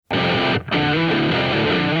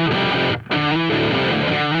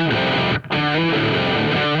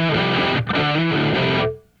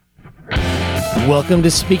Welcome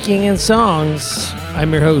to Speaking in Songs.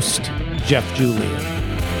 I'm your host, Jeff Julian.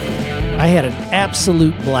 I had an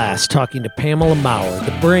absolute blast talking to Pamela Maurer,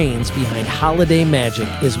 the brains behind Holiday Magic,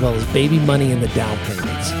 as well as Baby Money and the Down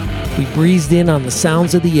Payments. We breezed in on the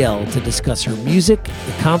sounds of the L to discuss her music,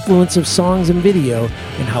 the confluence of songs and video,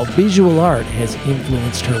 and how visual art has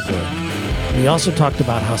influenced her work. We also talked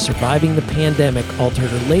about how surviving the pandemic altered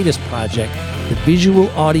her latest project, the visual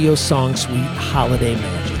audio song suite Holiday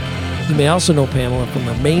Magic. You may also know Pamela from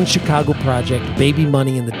her main Chicago project, Baby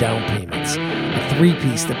Money and the Down Payments, a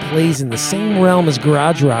three-piece that plays in the same realm as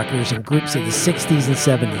garage rockers and groups of the 60s and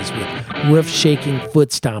 70s with roof-shaking foot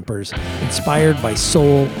stompers inspired by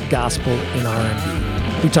soul, gospel, and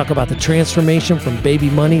R&B. We talk about the transformation from Baby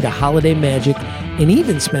Money to Holiday Magic and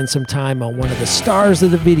even spend some time on one of the stars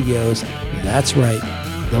of the videos. That's right,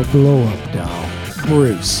 the blow-up doll,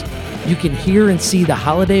 Bruce. You can hear and see the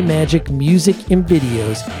Holiday Magic music and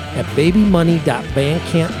videos at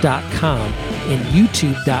babymoney.bandcamp.com and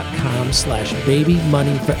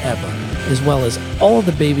youtube.com/babymoneyforever, as well as all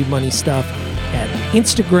the Baby Money stuff at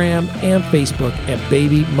Instagram and Facebook at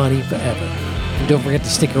Baby Money Forever. And don't forget to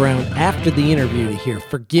stick around after the interview to hear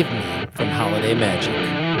Forgive Me from Holiday Magic.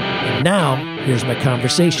 And now, here's my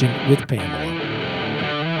conversation with Pamela.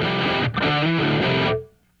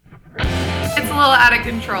 A little out of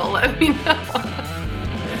control, let me know.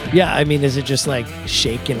 Yeah, I mean, is it just like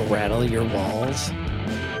shake and rattle your walls?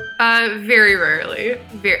 Very rarely.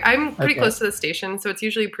 I'm pretty close to the station, so it's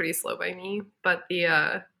usually pretty slow by me. But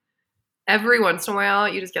the every once in a while,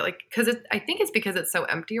 you just get like, I think it's because it's so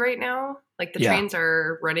empty right now. Like the trains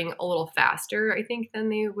are running a little faster, I think, than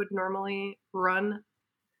they would normally run.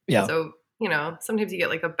 Yeah. So sometimes you get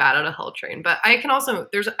like a bat out of hell train, but I can also,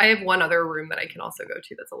 I have one other room that I can also go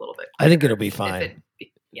to that's a little bit quicker. I think it'll be fine.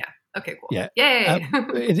 Yeah. Okay, cool. Yeah. Yay.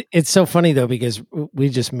 It's so funny though, because we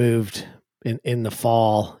just moved in the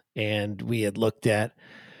fall and we had looked at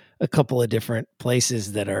a couple of different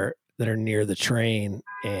places that are near the train.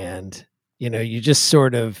 And, you just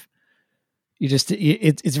sort of,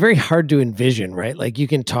 it's very hard to envision, right? Like you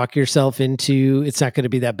can talk yourself into, it's not going to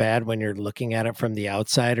be that bad when you're looking at it from the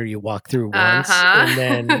outside or you walk through once and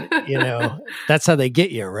then, that's how they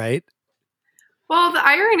get you, right? Well, the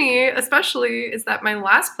irony especially is that my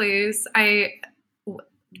last place,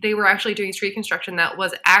 they were actually doing street construction that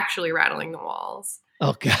was actually rattling the walls.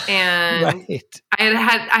 Oh God. And right.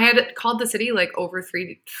 I had called the city like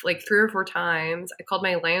three or four times. I called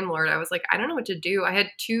my landlord. I was like, I don't know what to do. I had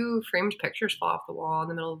 2 framed pictures fall off the wall in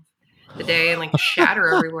the middle of the day and like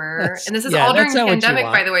shatter everywhere. And this is all during the pandemic,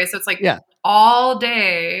 by the way. So it's like all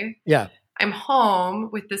day. Yeah. I'm home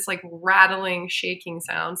with this like rattling, shaking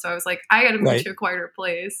sound. So I was like, I got to move to a quieter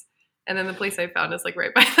place. And then the place I found is like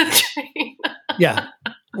right by the train. Yeah.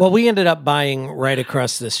 Well, we ended up buying right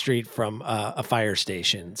across the street from a fire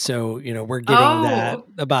station. So, we're getting that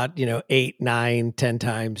about, 8, 9, 10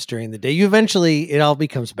 times during the day. It all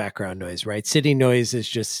becomes background noise, right? City noise is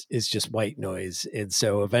just white noise. And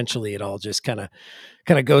so eventually it all just kind of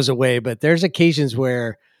goes away. But there's occasions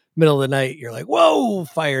where middle of the night, you're like, whoa,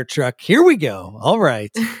 fire truck, here we go. All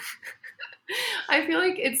right. I feel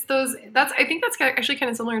like I think that's actually kind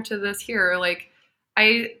of similar to this here. Like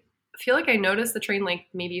I feel like I notice the train like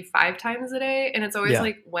maybe 5 times a day. And it's always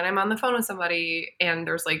like when I'm on the phone with somebody and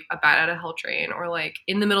there's like a bat out of hell train, or like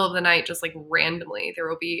in the middle of the night, just like randomly, there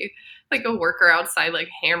will be like a worker outside, like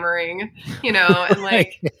hammering, and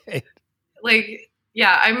like,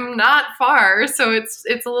 yeah, I'm not far. So it's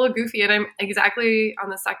a little goofy. And I'm exactly on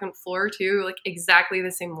the second floor too, like exactly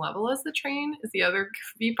the same level as the train is the other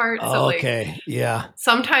goofy part. So okay. Yeah.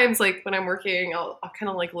 Sometimes like when I'm working, I'll kind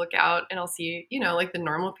of like look out and I'll see, like the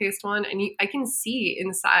normal paced one, and I can see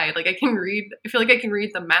inside. Like I feel like I can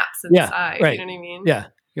read the maps inside. Right. You know what I mean? Yeah.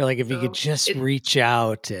 You're like, if you could just reach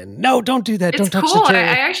out and no, don't do that. Don't touch cool. the train.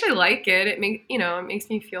 I actually like it. It makes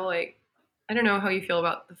me feel like, I don't know how you feel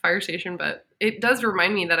about the fire station, but it does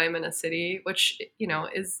remind me that I'm in a city, which,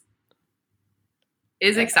 is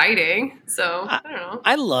exciting. So I don't know.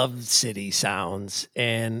 I love city sounds,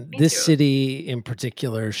 and Me this too. city in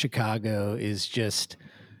particular, Chicago, is just,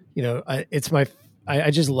 it's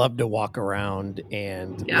I just love to walk around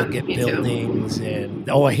and look at buildings and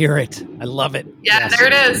I hear it. I love it. Yeah, yes. There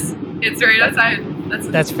it is. It's right outside.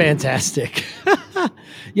 That's fantastic.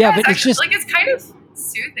 Yeah, but it's just like, it's kind of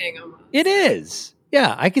soothing almost. It is.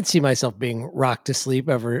 Yeah, I could see myself being rocked to sleep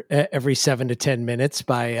every 7 to 10 minutes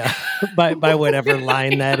by whatever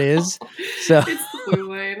line that is. So it's the blue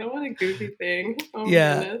line. What a goofy thing. Oh,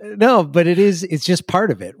 yeah, no, but it's just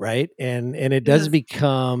part of it, right? And it does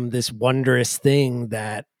become this wondrous thing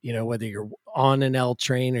that, whether you're on an L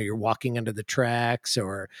train or you're walking under the tracks,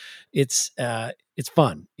 or it's it's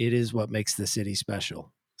fun. It is what makes the city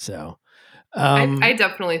special. So, I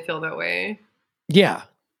definitely feel that way. Yeah,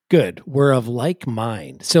 good. We're of like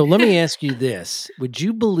mind. So let me ask you this. Would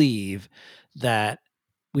you believe that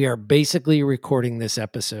we are basically recording this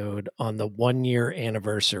episode on the 1-year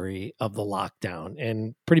anniversary of the lockdown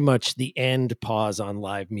and pretty much the end pause on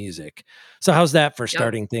live music? So how's that for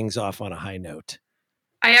starting things off on a high note?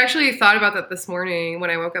 I actually thought about that this morning when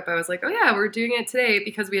I woke up. I was like, oh yeah, we're doing it today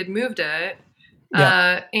because we had moved it.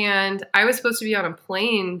 Yeah. And I was supposed to be on a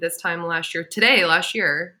plane this time last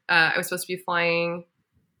year. I was supposed to be flying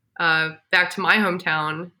back to my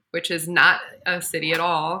hometown, which is not a city at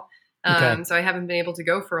all. So I haven't been able to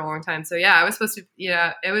go for a long time. So yeah, I was supposed to.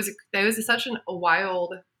 Yeah, it was such a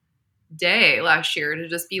wild day last year to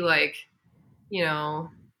just be like,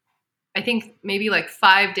 I think maybe like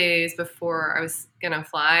 5 days before I was going to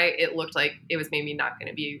fly, it looked like it was maybe not going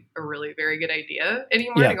to be a really very good idea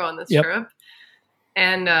anymore to go on this trip.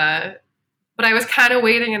 And, but I was kind of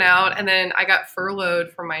waiting it out. And then I got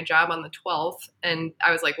furloughed from my job on the 12th. And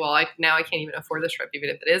I was like, well, now I can't even afford this trip, even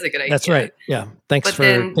if it is a good idea. That's right. Yeah. Thanks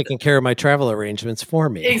for taking care of my travel arrangements for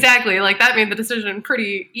me. Exactly. Like that made the decision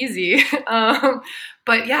pretty easy.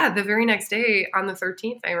 But yeah, the very next day on the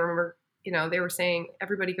 13th, I remember, they were saying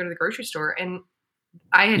everybody go to the grocery store, and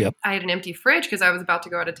I had an empty fridge because I was about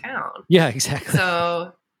to go out of town. Yeah, exactly.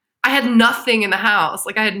 So I had nothing in the house.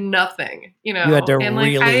 Like I had nothing, You had to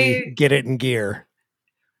really get it in gear.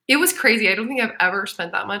 It was crazy. I don't think I've ever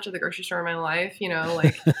spent that much at the grocery store in my life.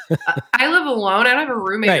 Like I live alone. I don't have a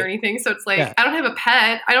roommate or anything. So it's like, I don't have a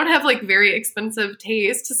pet. I don't have like very expensive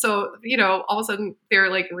taste. So, all of a sudden they're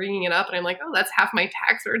like ringing it up and I'm like, oh, that's half my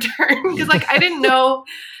tax return. Cause like, I didn't know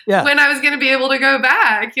when I was going to be able to go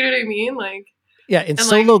back. You know what I mean? Like, yeah. And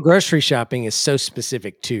solo grocery shopping is so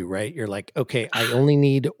specific too, right? You're like, okay, I only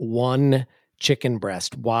need one chicken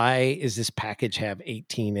breast. Why is this package have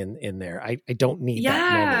 18 in there? I don't need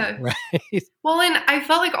that many, right? Well, and I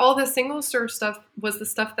felt like all the single serve stuff was the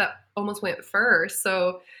stuff that almost went first.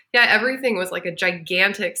 So yeah, everything was like a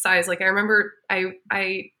gigantic size. Like I remember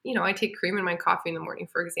I take cream in my coffee in the morning,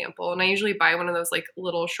 for example, and I usually buy one of those like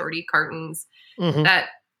little shorty cartons that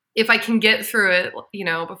if I can get through it,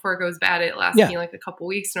 before it goes bad, it lasts me like a couple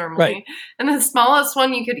weeks normally. Right. And the smallest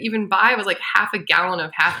one you could even buy was like half a gallon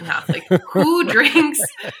of half and half. Like who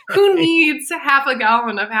who needs half a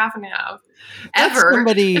gallon of half and half ever?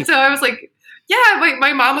 And so I was like, yeah,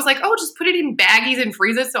 my mom was like, oh, just put it in baggies and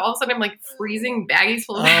freeze it. So all of a sudden I'm like freezing baggies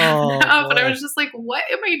full of half and half. And I was just like, what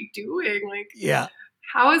am I doing? Like,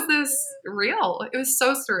 how is this real? It was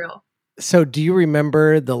so surreal. So do you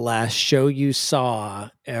remember the last show you saw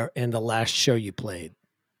and the last show you played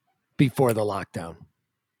before the lockdown?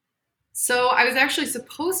 So I was actually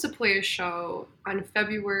supposed to play a show on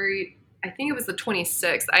February, I think it was the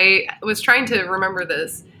 26th. I was trying to remember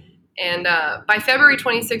this. And by February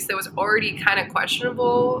 26th, it was already kind of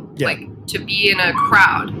questionable, like to be in a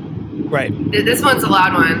crowd. Right. This one's a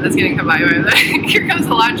loud one that's going to come by. Here comes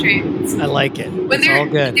a loud train. I like it. When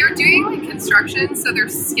they're doing like construction, so they're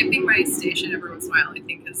skipping my station every once in a while, I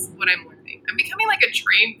think is what I'm learning. I'm becoming like a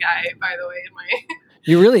train guy, by the way.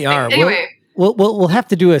 You really are. Anyway. We'll have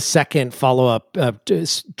to do a second follow-up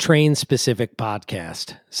train-specific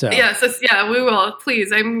podcast. So we will.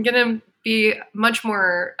 Please, I'm going to be much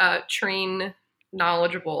more train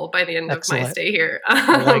knowledgeable by the end of my stay here.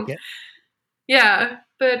 I like it. Yeah.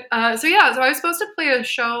 But, so I was supposed to play a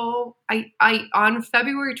show on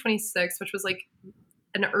February 26th, which was like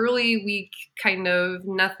an early week kind of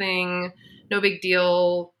nothing, no big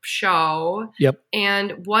deal show. Yep.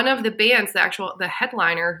 And one of the bands, the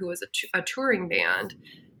headliner, who was a touring band,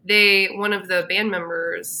 one of the band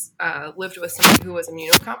members lived with somebody who was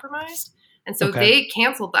immunocompromised. And so they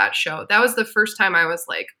canceled that show. That was the first time I was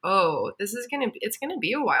like, oh, it's going to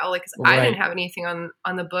be a while. Like, 'cause I didn't have anything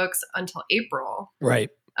on the books until April. Right.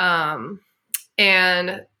 And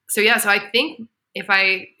so I think if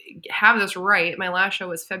I have this right, my last show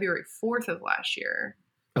was February 4th of last year.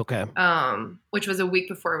 Okay. Which was a week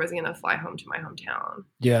before I was going to fly home to my hometown.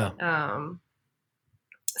 Yeah.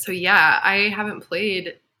 So I haven't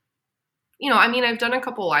played, I've done a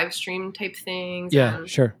couple live stream type things. Yeah,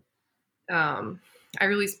 sure. I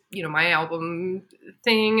released, my album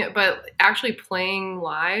thing, but actually playing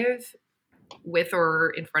live with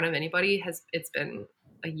or in front of anybody it's been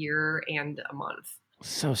a year and a month.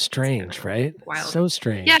 So strange, right? Wild. So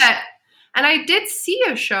strange. Yeah. And I did see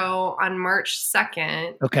a show on March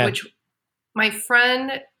 2nd, which my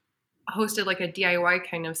friend hosted like a DIY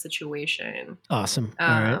kind of situation. Awesome. All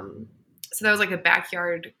right. So that was like a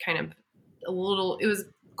backyard kind of it was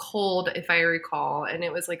cold if I recall. And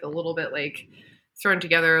it was like a little bit like thrown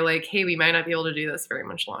together like, hey, we might not be able to do this very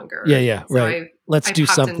much longer. Yeah, so right. Let's do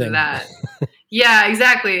something. Into that. Yeah,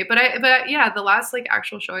 exactly. But yeah, the last like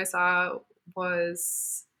actual show I saw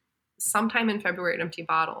was sometime in February at Empty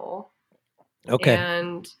Bottle. Okay.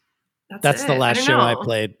 And that's the last show I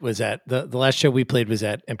played was at the last show we played was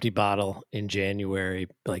at Empty Bottle in January,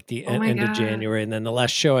 like the end of January. And then the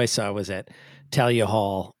last show I saw was at Talia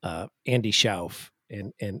Hall, Andy Schauf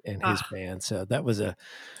and his band. So that was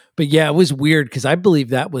but yeah, it was weird because I believe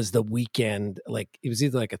that was the weekend. Like it was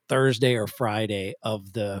either like a Thursday or Friday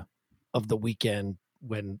of the weekend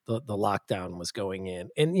when the lockdown was going in.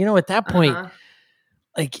 And, at that point,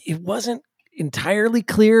 like it wasn't entirely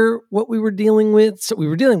clear what we were dealing with. So we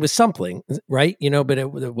were dealing with something, right? But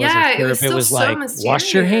it wasn't clear if it was so like, mysterious.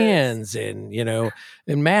 Wash your hands and,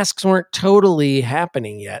 and masks weren't totally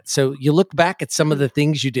happening yet. So you look back at some of the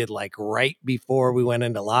things you did like right before we went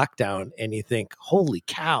into lockdown and you think, holy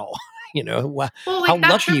cow, well, like how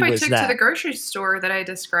that lucky trip I was took that? to the grocery store that I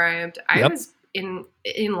described, I was in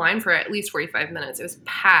line for at least 45 minutes. It was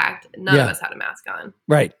packed. None of us had a mask on.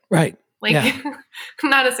 Right. Like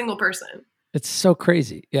not a single person. It's so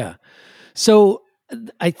crazy. Yeah. So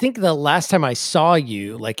I think the last time I saw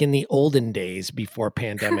you, like in the olden days before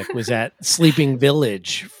pandemic, was at Sleeping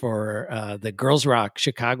Village for the Girls Rock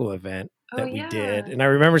Chicago event that we did. And I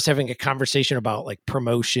remember us having a conversation about like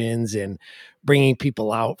promotions and bringing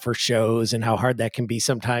people out for shows and how hard that can be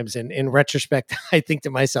sometimes. And in retrospect, I think to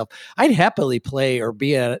myself, I'd happily play or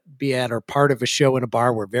be at or part of a show in a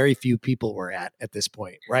bar where very few people were at this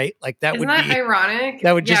point, right? Like that Isn't would that be ironic.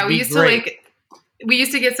 That would just be great. We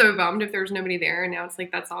used to get so bummed if there was nobody there, and now it's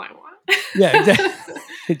like, that's all I want. Yeah,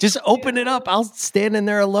 exactly. Just open it up. I'll stand in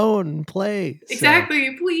there alone and play.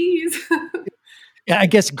 Exactly, please. Yeah, I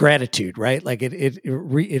guess gratitude, right? Like it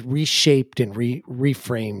reshaped and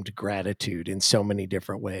reframed gratitude in so many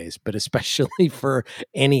different ways, but especially for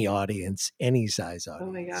any audience, any size audience.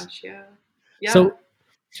 Oh my gosh, yeah. So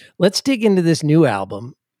let's dig into this new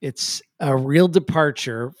album. It's a real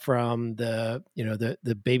departure from the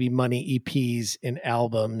Baby Money EPs and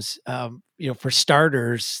albums. For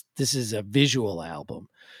starters, this is a visual album.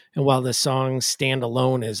 And while the songs stand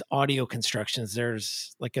alone as audio constructions,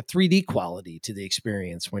 there's like a 3D quality to the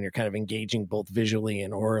experience when you're kind of engaging both visually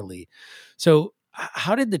and orally. So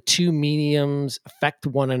how did the two mediums affect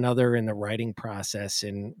one another in the writing process?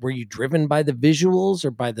 And were you driven by the visuals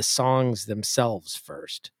or by the songs themselves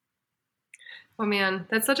first? Oh man,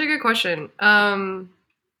 that's such a good question.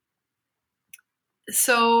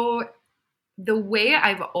 So the way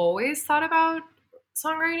I've always thought about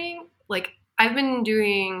songwriting, like I've been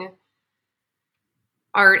doing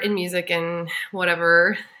art and music and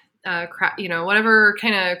whatever, whatever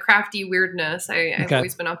kind of crafty weirdness I've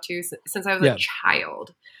always been up to since I was a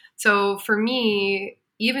child. So for me,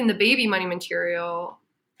 even the Baby Money material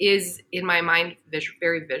is in my mind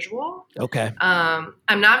very visual. Okay. I'm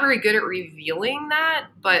not very good at revealing that,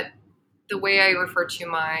 but the way I refer to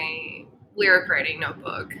my lyric writing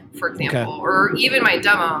notebook, for example, or even my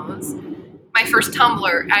demos, my first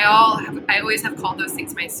Tumblr, I always have called those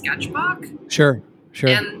things my sketchbook. Sure.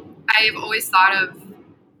 And I've always thought of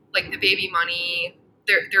like the Baby Money.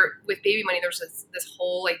 With Baby Money, there's this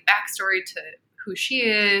whole like backstory to who she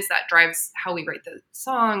is that drives how we write the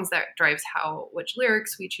songs, that drives which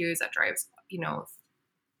lyrics we choose, that drives,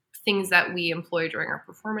 things that we employ during our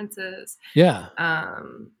performances. Yeah.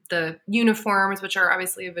 The uniforms, which are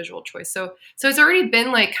obviously a visual choice. So it's already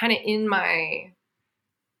been like kind of in my,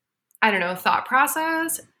 I don't know, thought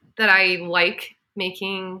process that I like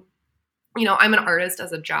making. I'm an artist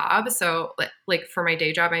as a job. So like for my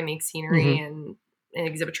day job, I make scenery and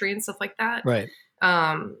exhibitry and stuff like that. Right.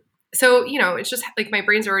 So, it's just like my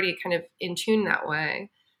brain's already kind of in tune that way.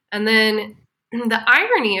 And then the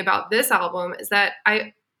irony about this album is that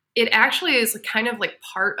it actually is kind of like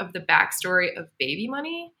part of the backstory of Baby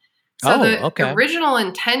Money. So the original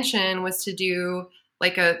intention was to do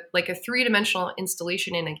like a 3-dimensional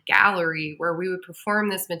installation in a gallery where we would perform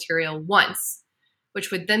this material once,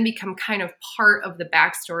 which would then become kind of part of the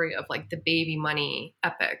backstory of like the Baby Money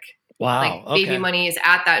epic. Wow. Like Baby Money is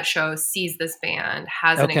at that show, sees this band,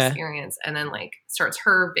 has an experience, and then like starts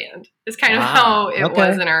her band. It's kind of how it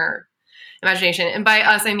was in our imagination. And by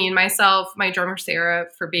us, I mean myself, my drummer Sarah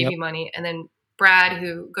for Baby Money, and then Brad,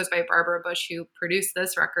 who goes by Barbara Bush, who produced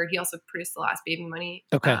this record. He also produced the last Baby Money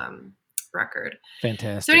record.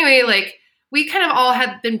 Fantastic. So anyway, like we kind of all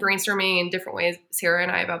had been brainstorming in different ways, Sarah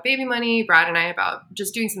and I about Baby Money, Brad and I about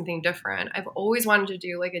just doing something different. I've always wanted to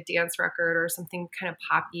do like a dance record or something kind of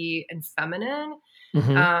poppy and feminine,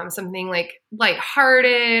 something like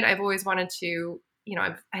lighthearted. I've always wanted to,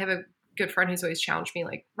 I have a good friend who's always challenged me,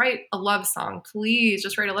 like, write a love song, please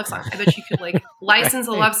just write a love song. I bet you could like license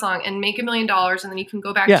a love song and make $1 million, and then you can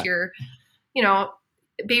go back to your, you know,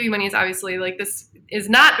 Baby Money is obviously like, this is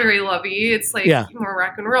not very lovey. It's like more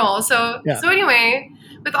rock and roll. So anyway,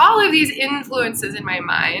 with all of these influences in my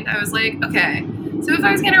mind, I was like, okay, so if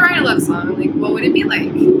I was going to write a love song, like, what would it be like?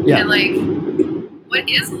 And like, what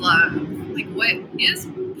is love? Like, what is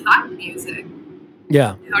pop music?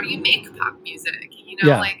 Yeah. How do you make pop music? You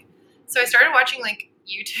know, like, so I started watching like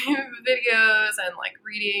YouTube videos and like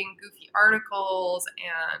reading goofy articles,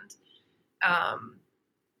 and,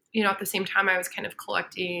 you know, at the same time, I was kind of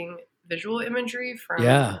collecting visual imagery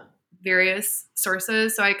from various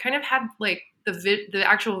sources. So I kind of had like the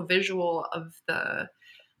actual visual of the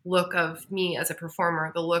look of me as a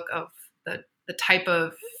performer, the look of the type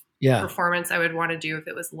of performance I would want to do if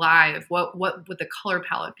it was live. What would the color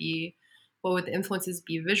palette be? What would the influences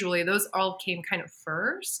be visually? Those all came kind of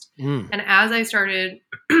first. And as I started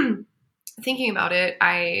thinking about it,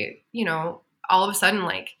 I, you know, all of a sudden,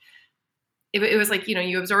 like, it was like, you know,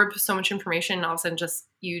 you absorb so much information and all of a sudden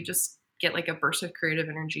you just get like a burst of creative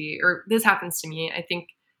energy. Or this happens to me. I think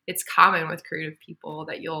it's common with creative people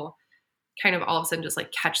that you'll kind of all of a sudden just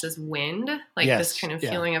like catch this wind, like this kind of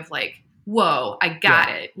feeling of like, whoa, I got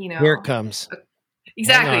it. You know, here it comes.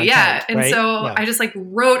 Exactly. Yeah. And right? so I just like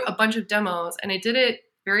wrote a bunch of demos, and I did it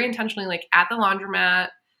very intentionally, like at the laundromat,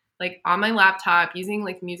 like on my laptop using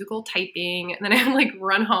like musical typing. And then I would like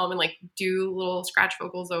run home and like do little scratch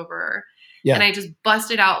vocals over. And I just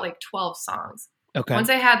busted out like 12 songs. Okay. Once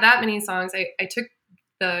I had that many songs, I took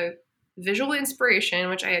the visual inspiration,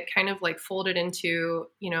 which I had kind of like folded into,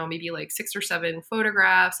 you know, maybe like 6 or 7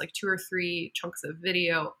 photographs, like 2 or 3 chunks of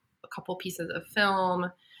video, a couple pieces of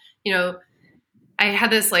film. You know, I had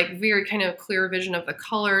this like very kind of clear vision of the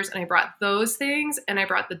colors, and I brought those things, and I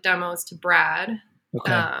brought the demos to Brad.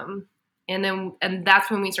 Okay. And that's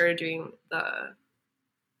when we started doing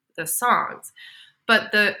the songs.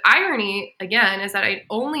 But the irony, again, is that I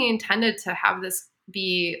only intended to have this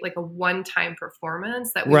be like a one-time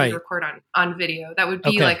performance that we would record on video. That would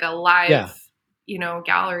be like a live, you know,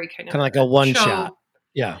 gallery kind of like a one show. shot.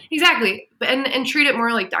 Yeah, exactly. And treat it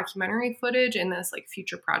more like documentary footage in this like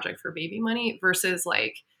future project for Baby Money versus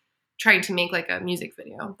like trying to make like a music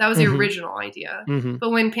video. That was the original idea.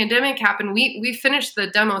 But when pandemic happened, we finished the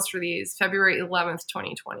demos for these February 11th,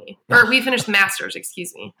 2020. Or we finished the masters,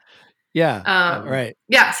 excuse me. Yeah. Right.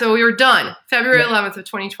 Yeah. So we were done February 11th of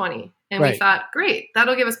 2020. And we thought, great,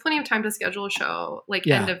 that'll give us plenty of time to schedule a show like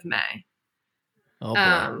end of May. Oh,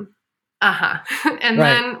 boy. And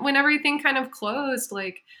then when everything kind of closed,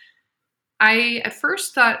 like I at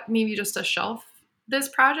first thought maybe just to shelf this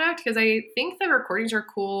project, because I think the recordings are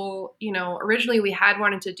cool. You know, originally we had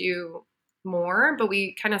wanted to do more, but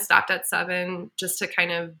we kind of stopped at 7 just to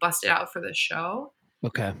kind of bust it out for the show.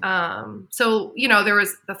 Okay. So, you know, there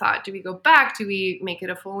was the thought, do we go back? Do we make it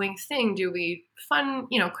a full length thing? Do we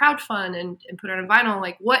crowd fund and put it on vinyl?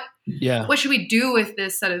 Like what should we do with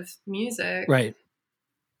this set of music? Right.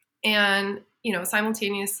 And, you know,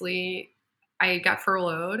 simultaneously I got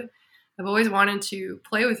furloughed. I've always wanted to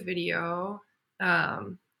play with video.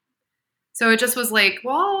 So it just was like,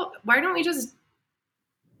 well, why don't we just,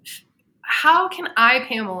 how can I,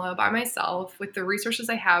 Pamela, by myself, with the resources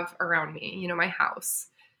I have around me, you know, my house,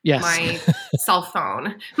 my cell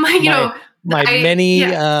phone, my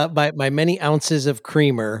many ounces of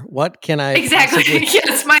creamer, what can I exactly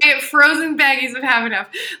yes, my frozen baggies of Have Enough.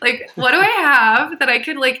 Like, what do I have that I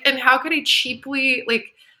could like, and how could I cheaply like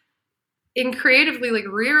and creatively like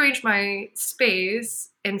rearrange my space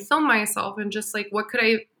and film myself, and just like, what could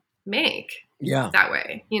I make that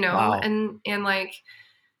way, you know? Wow. And like,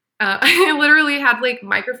 I literally had like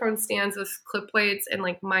microphone stands with clip plates and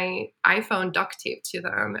like my iPhone duct taped to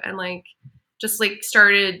them, and like just like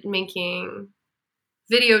started making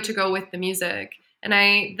video to go with the music. And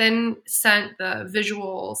I then sent the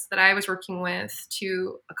visuals that I was working with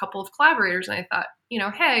to a couple of collaborators. And I thought, you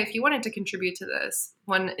know, hey, if you wanted to contribute to this,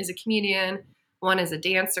 one is a comedian, one is a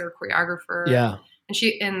dancer, choreographer. Yeah.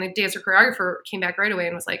 And the dancer choreographer came back right away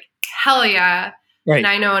and was like, hell yeah. Right. And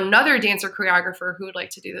I know another dancer choreographer who would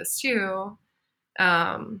like to do this too.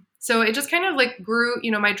 So it just kind of like grew,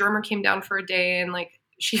 you know, my drummer came down for a day and like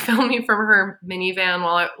she filmed me from her minivan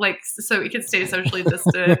while so we could stay socially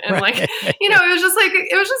distant. And like, you know, it was just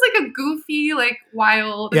like a goofy, like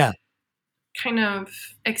wild kind of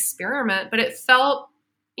experiment, but it felt,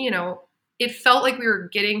 you know, it felt like we were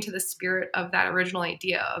getting to the spirit of that original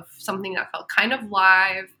idea of something that felt kind of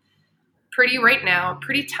live, pretty right now,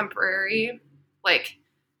 pretty temporary, like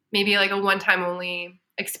maybe like a one-time only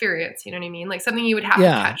experience, you know what I mean? Like something you would have to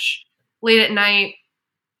catch late at night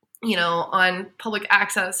on public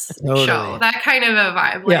access show, that kind of a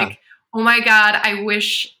vibe. Like, oh my God, I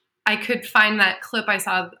wish I could find that clip I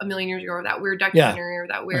saw a million years ago, or that weird documentary, or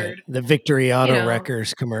that weird the Victory Auto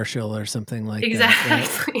Wreckers commercial or something like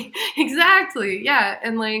that. Right? Exactly. Yeah.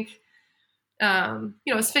 And like,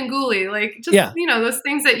 Svengoolie, like just, those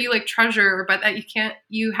things that you like treasure, but that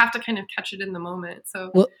you have to kind of catch it in the moment.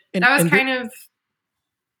 So that was kind of.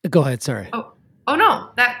 Go ahead. Sorry. Oh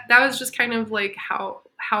no, that was just kind of like how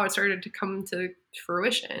it started to come to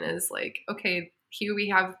fruition, is like, okay, here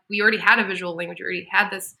we already had a visual language. We already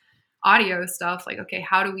had this audio stuff. Like, okay,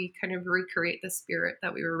 how do we kind of recreate the spirit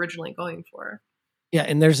that we were originally going for? Yeah.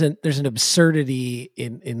 And there's an absurdity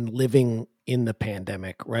in living in the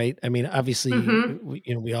pandemic, right? I mean, obviously,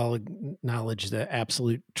 we all acknowledge the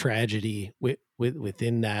absolute tragedy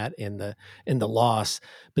within that and the loss.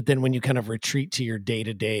 But then when you kind of retreat to your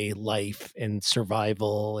day-to-day life and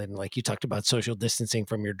survival, and like you talked about social distancing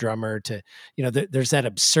from your drummer to, there's that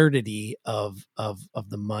absurdity of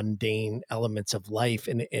the mundane elements of life.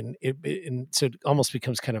 And so it almost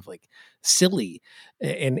becomes kind of like silly.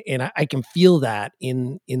 And I can feel that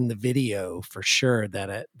in the video for sure,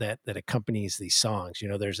 that accompanies these songs.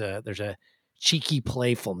 There's a cheeky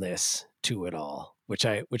playfulness to it all, which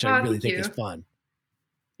I really think is fun.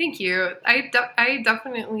 Thank you. I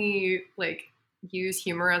definitely like use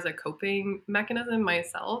humor as a coping mechanism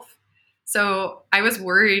myself. So I was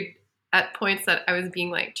worried at points that I was being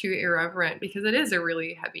like too irreverent, because it is a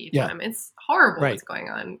really heavy time. It's horrible what's going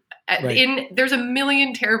on. There's a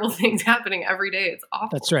million terrible things happening every day. It's awful.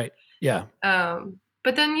 That's right. Yeah.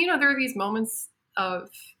 But then, there are these moments of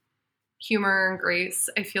humor and grace.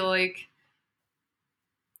 I feel like,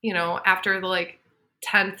 after the like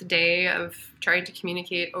 10th day of trying to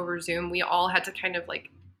communicate over Zoom, we all had to kind of like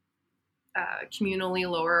communally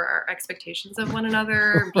lower our expectations of one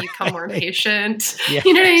another, become more patient. Yes.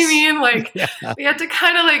 You know what I mean? Like we had to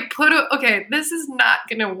kind of like okay, this is not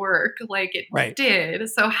going to work like it did.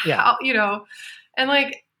 So how, and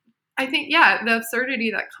like, I think, the absurdity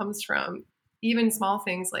that comes from even small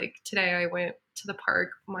things. Like today I went to the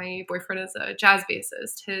park. My boyfriend is a jazz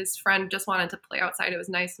bassist. His friend just wanted to play outside. It was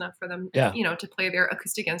nice enough for them, to play their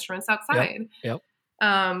acoustic instruments outside. Yep.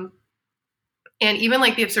 And even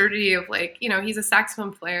like the absurdity of like, he's a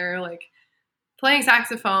saxophone player, like playing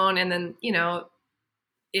saxophone, and then,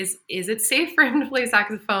 is it safe for him to play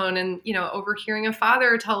saxophone? And, overhearing a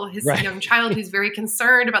father tell his young child who's very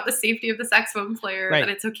concerned about the safety of the saxophone player that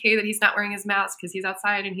it's okay that he's not wearing his mask because he's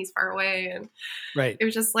outside and he's far away. And it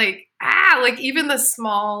was just like, like even the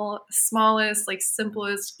smallest, like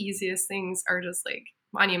simplest, easiest things are just like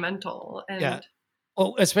monumental. And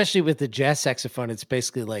well, especially with the jazz saxophone, it's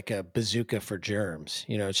basically like a bazooka for germs.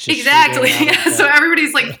 It's just exactly. So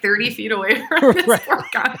everybody's like 30 feet away from this poor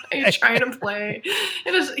guy trying to play.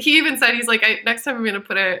 And he even said, he's like, next time I'm going to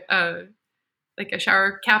put a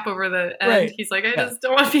shower cap over the end. Right. He's like, I just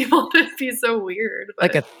don't want people to be so weird.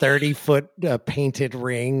 But, like a 30-foot painted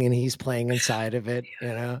ring, and he's playing inside of it.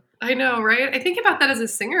 I know, right? I think about that as a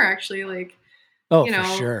singer, actually. Like, for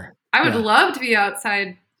sure. I would love to be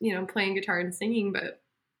outside, playing guitar and singing, but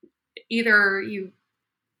either you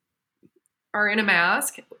are in a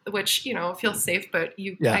mask, which, feels safe, but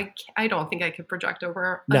I don't think I could project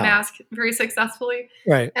over a mask very successfully.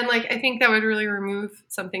 Right. And like, I think that would really remove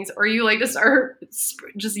some things, or you like just are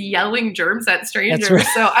just yelling germs at strangers. Right.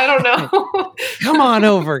 So I don't know. Come on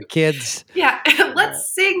over, kids. Yeah.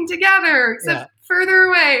 Let's sing together, except further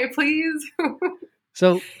away, please.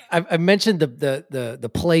 So I mentioned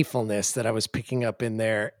the playfulness that I was picking up in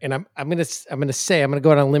there, and I'm gonna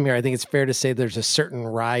go out on a limb here. I think it's fair to say there's a certain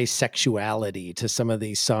wry sexuality to some of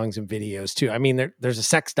these songs and videos too. I mean, there's a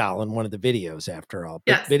sex doll in one of the videos after all,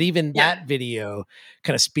 but even that video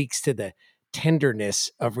kind of speaks to the tenderness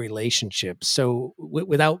of relationships. So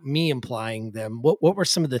without me implying them, what were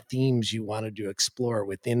some of the themes you wanted to explore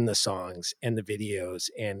within the songs and the videos,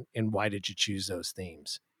 and why did you choose those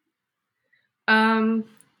themes?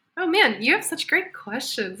 Oh man, you have such great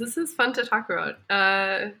questions. This is fun to talk about.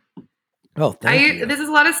 Thank you. This is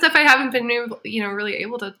a lot of stuff I haven't been, really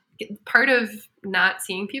able to get. Part of not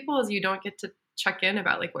seeing people is you don't get to check in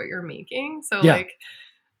about like what you're making. So like,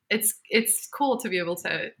 it's cool to be able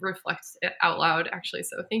to reflect it out loud, actually.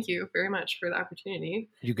 So thank you very much for the opportunity.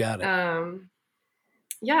 You got it.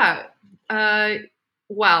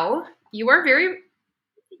 Well, you are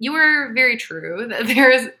very true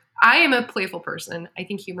that I am a playful person. I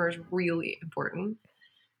think humor is really important.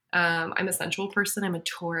 I'm a sensual person. I'm a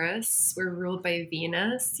Taurus. We're ruled by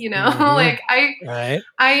Venus, Mm-hmm. like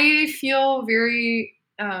I feel very,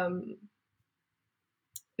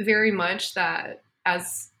 very much that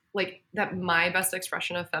as like that my best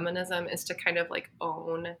expression of feminism is to kind of like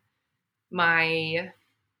own my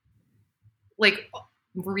like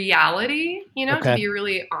reality, you know, to be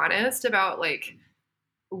really honest about like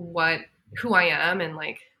who I am and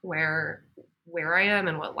like where I am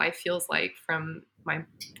and what life feels like from my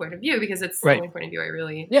point of view, because it's the only point of view I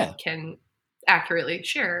really can accurately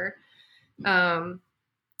share.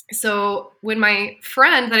 So when my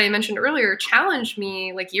friend that I mentioned earlier challenged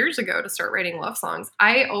me like years ago to start writing love songs,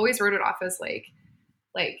 I always wrote it off as like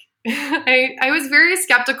I was very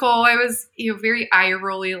skeptical. I was, you know, very eye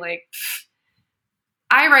rolly, like,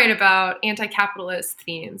 I write about anti-capitalist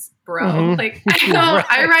themes, bro. Mm-hmm. Like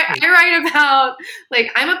I write about,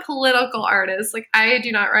 like, I'm a political artist. Like, I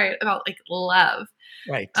do not write about like love.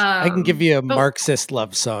 Right. I can give you a Marxist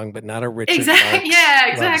love song, but not a Richard Marx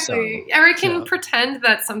exactly. Or I can pretend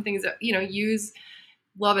that something's, you know, use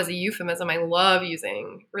love as a euphemism. I love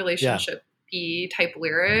using relationship-y type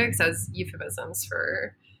lyrics as euphemisms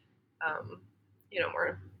for, you know,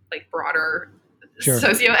 more like broader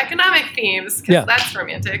socioeconomic themes, because that's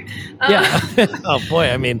romantic. Oh boy,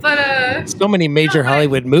 I mean, but so many major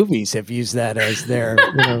Hollywood movies have used that as their,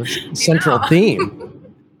 you know, central theme.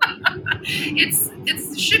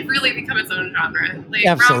 It should really become its own genre, like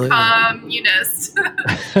rom-com, Eunice.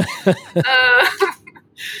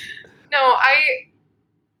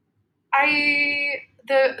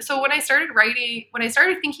 So when I started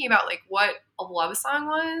thinking about like what a love song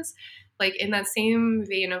was, like in that same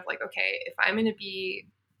vein of like, okay, if I'm going to be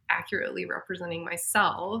accurately representing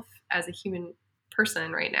myself as a human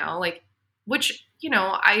person right now, like, which, you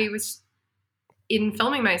know, I was in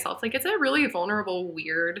filming myself, like, it's a really vulnerable,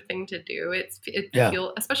 weird thing to do. It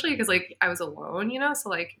feel, especially because like I was alone, you know, so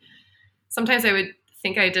like sometimes I would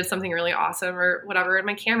think I did something really awesome or whatever, and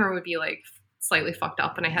my camera would be like slightly fucked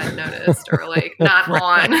up and I hadn't noticed, or like not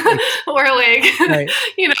on, or like,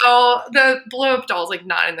 you know, the blow up doll's like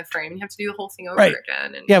not in the frame. You have to do the whole thing over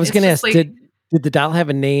again. And I was going to ask, like, did the doll have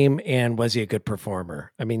a name, and was he a good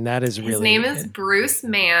performer? I mean, that is really... His name is Bruce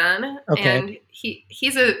Mann, and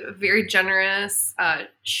he's a very generous,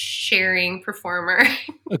 sharing performer.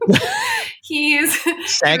 He really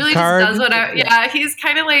just does whatever. Yeah, he's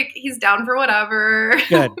kind of like, he's down for whatever.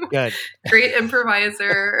 Good. Great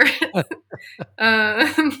improviser.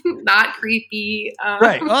 Not creepy.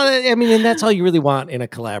 Right. Well, I mean, and that's all you really want in a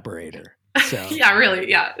collaborator. So. Yeah, really.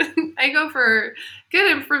 Yeah. I go for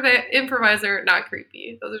good improviser, not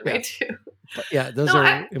creepy. Those are my two. Those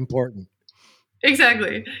are important.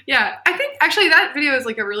 Exactly. Yeah. I think actually that video is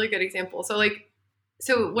like a really good example.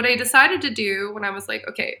 So what I decided to do when I was like,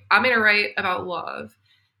 okay, I'm going to write about love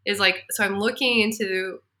is like, so I'm looking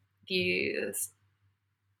into these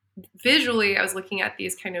visually, I was looking at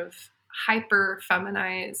these kind of hyper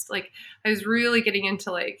feminized, like I was really getting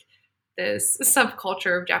into like this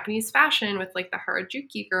subculture of Japanese fashion with like the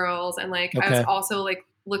Harajuki girls, and like I was also like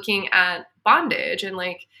looking at bondage, and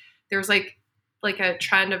like there's like a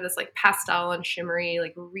trend of this like pastel and shimmery,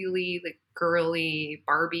 like really like girly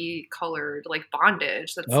Barbie colored like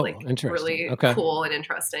bondage that's like really cool and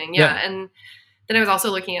interesting. And then I was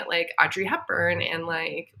also looking at like Audrey Hepburn and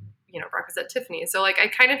like, you know, Breakfast at Tiffany's. So like I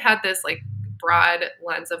kind of had this like broad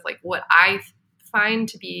lens of like what I find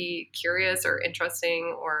to be curious or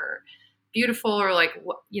interesting or beautiful, or like,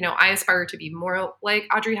 you know, I aspire to be more like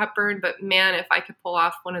Audrey Hepburn, but man, if I could pull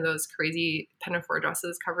off one of those crazy pinafore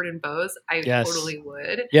dresses covered in bows, I totally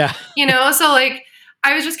would. Yeah. You know, so like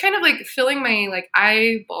I was just kind of like filling my like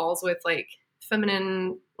eyeballs with like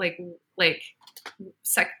feminine, like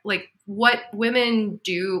what women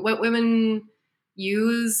do, what women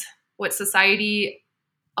use, what society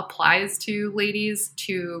applies to ladies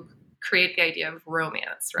to create the idea of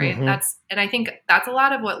romance, right? Mm-hmm. And I think that's a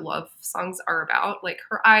lot of what love songs are about. Like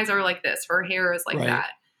her eyes are like this, her hair is like that.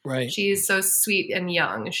 Right. She's so sweet and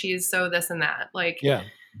young. She's so this and that. Like, very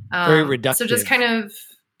reductive. So just kind of,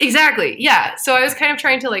 exactly. Yeah. So I was kind of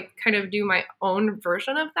trying to like, kind of do my own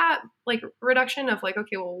version of that, like reduction of like,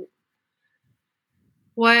 okay, well,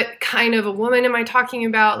 what kind of a woman am I talking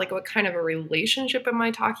about? Like, what kind of a relationship am I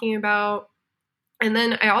talking about? And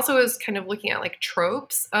then I also was kind of looking at like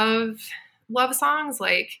tropes of love songs.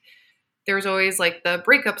 Like there's always like the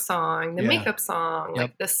breakup song, the makeup song,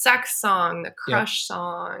 like the sex song, the crush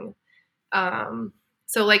song.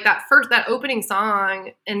 So like that opening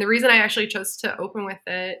song, and the reason I actually chose to open with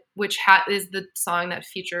it, which is the song that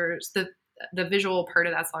features the visual part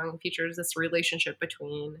of that song features this relationship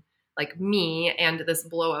between like me and this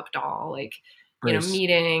blow up doll, like, you know,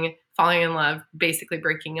 meeting, falling in love, basically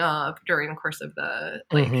breaking up during the course of the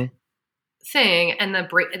like thing. And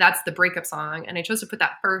that's the breakup song. And I chose to put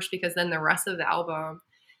that first because then the rest of the album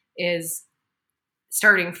is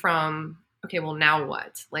starting from, okay, well, now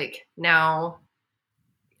what? Like now,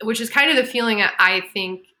 which is kind of the feeling I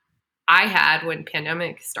think I had when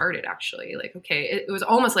pandemic started, actually. Like, okay, it was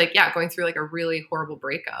almost like, going through like a really horrible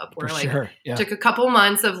breakup where took a couple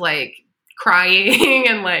months of like crying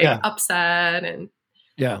and like upset and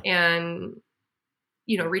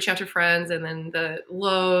reach out to friends, and then the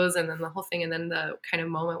lows, and then the whole thing, and then the kind of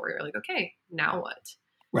moment where you're like, okay, now what?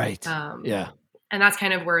 Right. And that's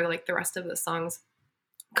kind of where like the rest of the songs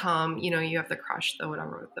come. You have the crush, the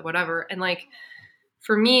whatever, and like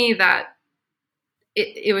for me, that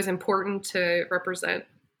it was important to represent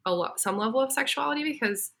some level of sexuality,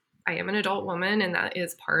 because I am an adult woman, and that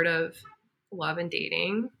is part of love and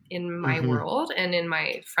dating in my world and in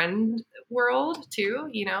my friend world too.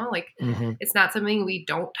 It's not something we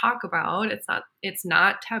don't talk about. It's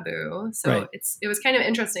not taboo. So it was kind of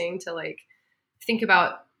interesting to like think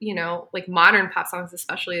about, like modern pop songs,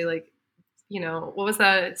 especially like, what was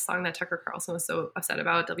that song that Tucker Carlson was so upset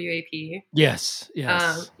about? WAP. Yes. Like,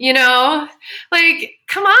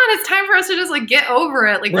 come on, it's time for us to just like get over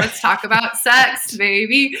it. Like, let's talk about sex,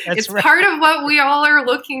 baby. It's part of what we all are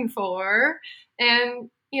looking for. And,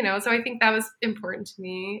 so I think that was important to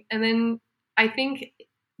me. And then I think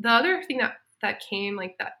the other thing that came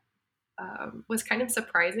like that was kind of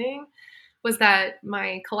surprising was that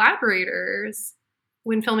my collaborators,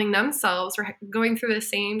 when filming themselves, were going through the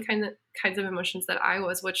same kinds of emotions that I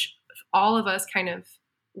was, which all of us kind of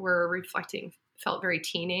were reflecting, felt very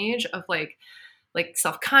teenage, of like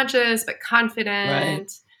self-conscious but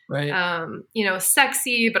confident, right.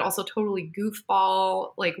 Sexy but also totally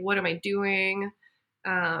goofball, like what am I doing,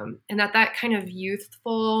 and that kind of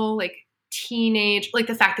youthful, like teenage, like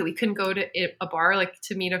the fact that we couldn't go to a bar, like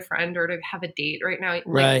to meet a friend or to have a date right now.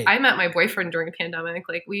 Like I met my boyfriend during a pandemic.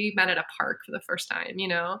 Like we met at a park for the first time, we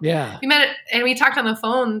met and we talked on the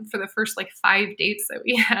phone for the first like 5 dates that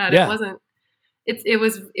we had.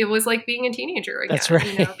 It was like being a teenager again. That's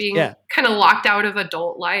right. Being kind of locked out of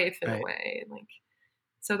adult life in a way. Like,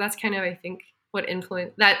 so that's kind of, I think, what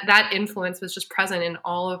that influence was just present in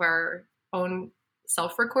all of our own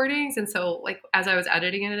self-recordings. And so like as I was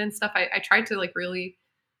editing it and stuff, I tried to like really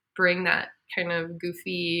bring that kind of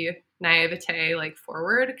goofy naivete like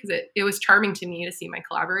forward, because it was charming to me to see my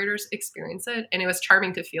collaborators experience it, and it was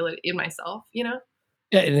charming to feel it in myself.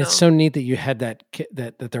 And it's so neat that you had that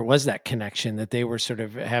there was that connection, that they were sort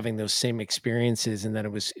of having those same experiences, and that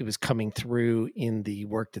it was coming through in the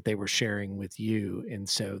work that they were sharing with you. And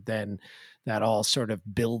so then that all sort of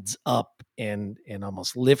builds up and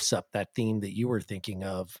almost lifts up that theme that you were thinking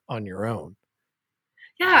of on your own.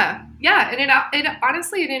 Yeah. And it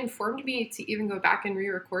honestly, it informed me to even go back and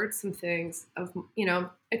re-record some things of,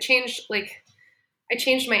 I changed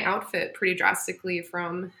my outfit pretty drastically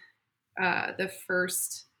from the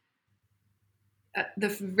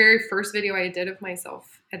very first video I did of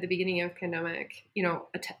myself at the beginning of pandemic,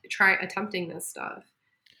 attempting this stuff.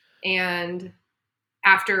 And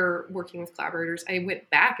after working with collaborators, I went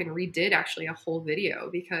back and redid actually a whole video,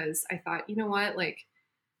 because I thought, you know what, like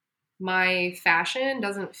my fashion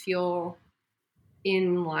doesn't feel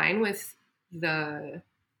in line with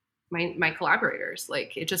my collaborators.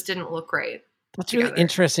 Like it just didn't look right. That's really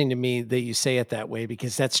interesting to me that you say it that way,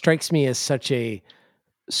 because that strikes me as such a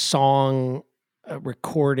song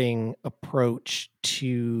recording approach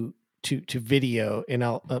to video. And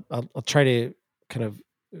I'll try to kind of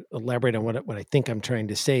elaborate on what I think I'm trying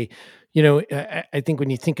to say. I think when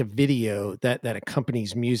you think of video that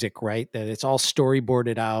accompanies music, right, that it's all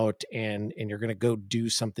storyboarded out, and you're going to go do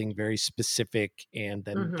something very specific, and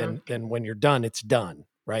then when you're done, it's done,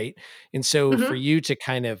 right? And so for you to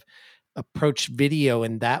kind of approach video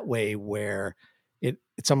in that way, where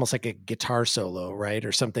it's almost like a guitar solo, right?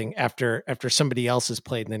 Or something after somebody else has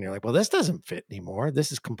played, and then you're like, well, this doesn't fit anymore.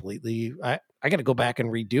 This is completely, I got to go back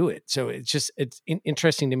and redo it. So it's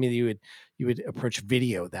interesting to me that you would approach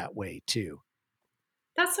video that way too.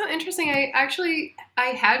 That's so interesting. I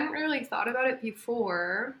hadn't really thought about it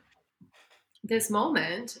before this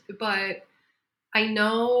moment, but I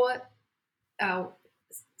know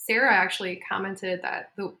Sarah actually commented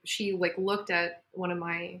that she like looked at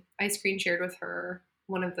I screen shared with her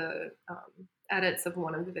one of the edits of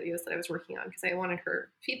one of the videos that I was working on, because I wanted her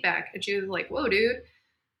feedback, and she was like, whoa, dude,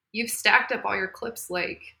 you've stacked up all your clips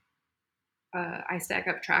like I stack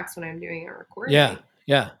up tracks when I'm doing a recording.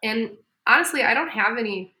 Yeah. And honestly, I don't have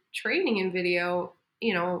any training in video,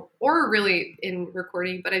 or really in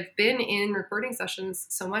recording, but I've been in recording sessions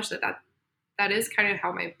so much that is kind of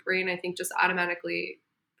how my brain, I think, just automatically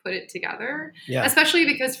put it together. Yeah. Especially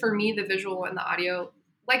because for me, the visual and the audio,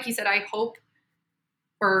 like you said, I hope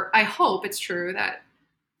it's true that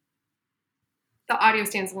the audio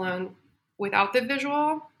stands alone without the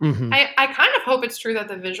visual. Mm-hmm. I kind of hope it's true that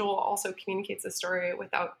the visual also communicates the story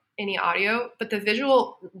without any audio, but the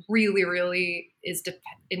visual really, really is,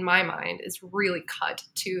 in my mind, is really cut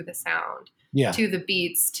to the sound, to the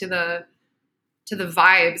beats, to the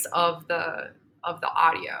vibes of the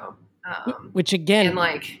audio. Which again, and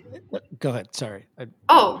like, go ahead. Sorry. And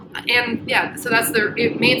yeah, so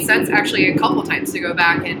it made sense actually a couple times to go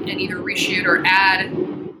back and either reshoot or add,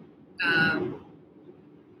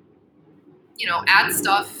 add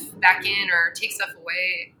stuff back in or take stuff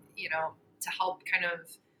away, to help kind of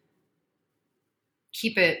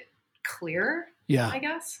keep it clear. Yeah, I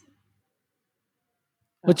guess.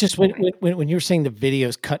 But just when you were saying the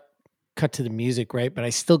videos cut to the music, right? But I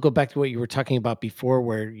still go back to what you were talking about before,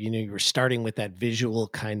 where you were starting with that visual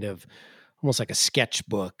kind of almost like a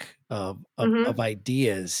sketchbook of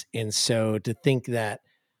ideas, and so to think that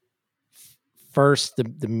first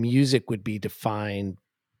the music would be defined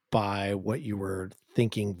by what you were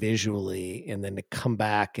thinking visually, and then to come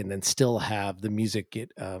back and then still have the music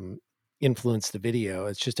influence the video.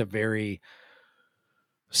 It's just a very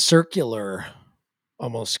circular,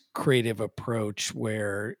 almost creative approach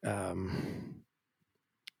where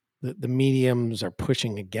the mediums are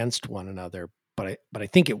pushing against one another. But I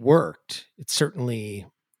think it worked. It certainly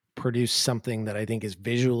produced something that I think is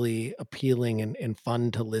visually appealing and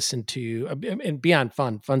fun to listen to. And beyond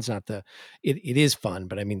fun, fun's not it is fun,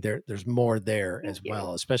 but I mean there's more there as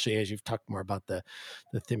well, especially as you've talked more about the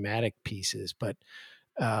thematic pieces. But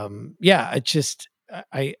I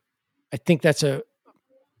think that's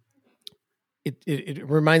it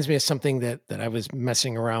reminds me of something that I was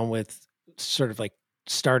messing around with, sort of like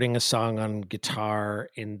starting a song on guitar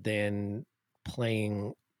and then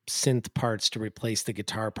playing synth parts to replace the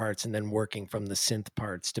guitar parts and then working from the synth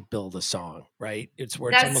parts to build a song, right? It's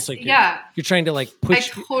where it's almost like you're trying to like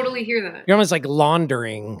push. I totally hear that. You're almost like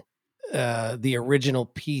laundering the original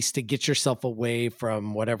piece to get yourself away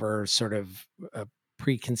from whatever sort of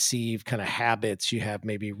preconceived kind of habits you have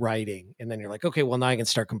maybe writing, and then you're like, okay, well now I can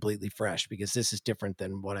start completely fresh because this is different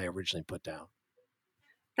than what I originally put down.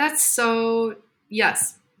 That's so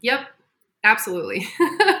yes. Yep. Absolutely.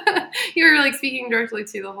 You're like speaking directly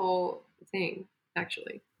to the whole thing,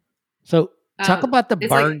 actually. So talk about the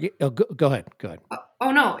bargain. Like, go ahead.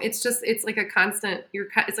 Oh no, it's like a constant,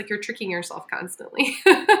 it's like you're tricking yourself constantly.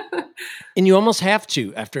 And you almost have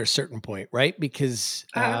to after a certain point, right? Because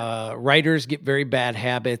writers get very bad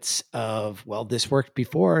habits of, well, this worked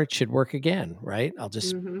before, it should work again, right? I'll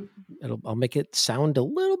make it sound a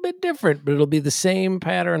little bit different, but it'll be the same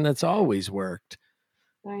pattern that's always worked.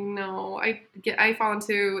 I know. I fall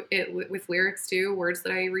into it with lyrics too, words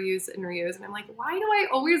that I reuse, and I'm like, why do I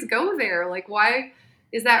always go there? Like, why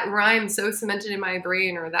is that rhyme so cemented in my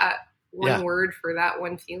brain, or that one word for that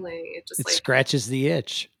one feeling? It just scratches the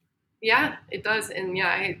itch. Yeah, it does. And yeah,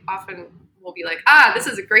 I often will be like, this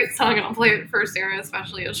is a great song, and I'll play it for Sarah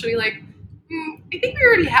especially. She'll be like, I think we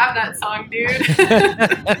already have that song, dude.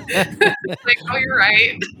 Like, oh, you're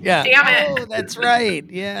right. Yeah. Damn it. Oh, that's right.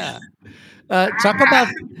 Yeah. Talk about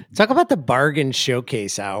the bargain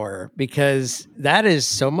showcase hour, because that is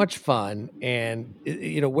so much fun. And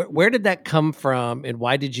where did that come from, and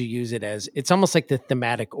why did you use it as? It's almost like the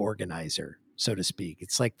thematic organizer, so to speak.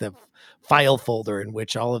 It's like the file folder in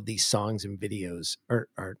which all of these songs and videos are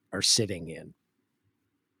sitting in.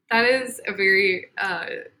 That is a very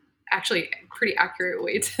actually pretty accurate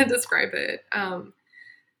way to describe it.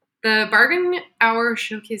 The Bargain Hour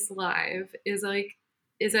Showcase Live is a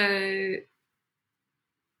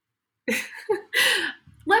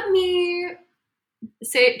let me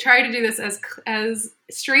try to do this as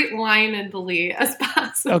straight linedly as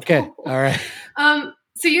possible. Okay. All right.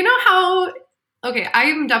 So you know how,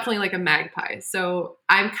 I'm definitely like a magpie. So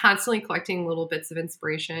I'm constantly collecting little bits of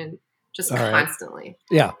inspiration, just constantly.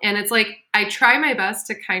 Right. Yeah. And it's like, I try my best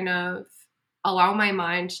to kind of allow my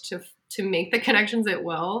mind to make the connections it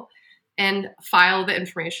will and file the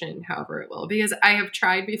information however it will, because I have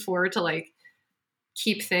tried before to like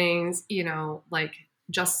keep things, like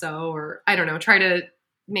just so, or I don't know, try to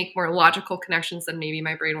make more logical connections than maybe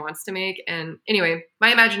my brain wants to make. And anyway, my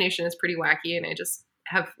imagination is pretty wacky, and I just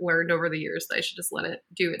have learned over the years that I should just let it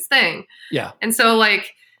do its thing. Yeah. And so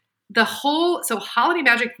like Holiday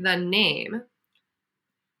Magic, the name,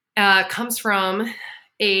 comes from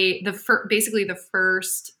basically the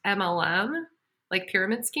first MLM, like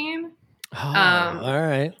pyramid scheme. Oh, all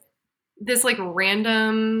right. This like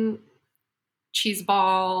random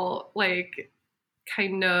cheeseball, like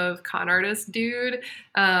kind of con artist dude,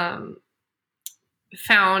 found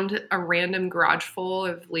a random garage full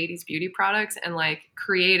of ladies' beauty products and like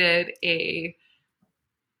created a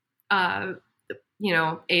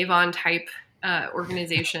Avon type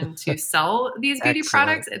organization to sell these beauty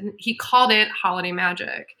products, and he called it Holiday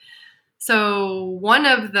Magic. So one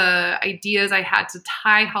of the ideas I had to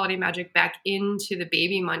tie Holiday Magic back into the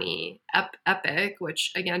Baby Money epic,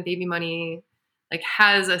 which again, Baby Money like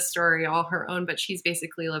has a story all her own, but she's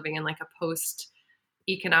basically living in like a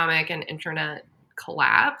post-economic and internet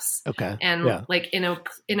collapse. Okay. And like in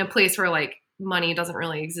a place where like money doesn't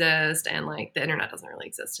really exist and like the internet doesn't really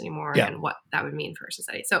exist anymore, and what that would mean for our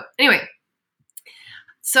society. So anyway,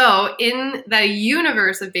 so in the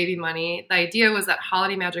universe of Baby Money, the idea was that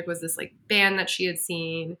Holiday Magic was this like band that she had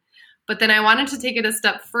seen. But then I wanted to take it a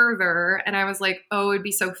step further, and I was like, oh, it would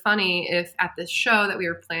be so funny if at this show that we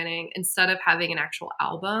were planning, instead of having an actual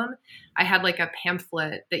album, I had like a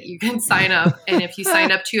pamphlet that you can sign up. And if you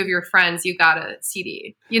signed up 2 of your friends, you got a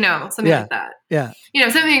CD, something like that. Yeah.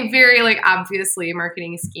 Something very like obviously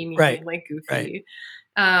marketing scheming, like goofy.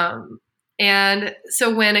 Right. And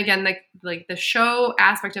so when, again, the show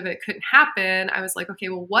aspect of it couldn't happen, I was like, okay,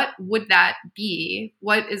 well, what would that be?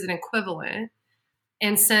 What is an equivalent?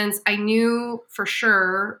 And since I knew for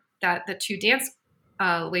sure that the 2 dance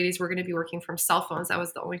ladies were going to be working from cell phones, that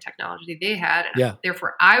was the only technology they had. And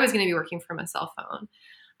therefore, I was going to be working from a cell phone.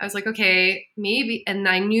 I was like, okay, maybe. And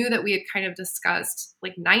I knew that we had kind of discussed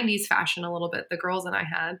like 90s fashion a little bit. The girls and I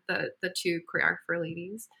had, the 2 choreographer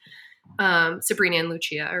ladies. Sabrina and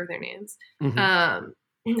Lucia are their names.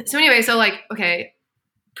 Mm-hmm. So anyway, so like, okay,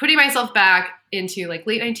 putting myself back into like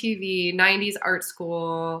late night TV, 90s art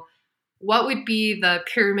school, what would be the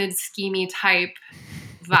pyramid schemey type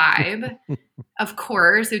vibe? Of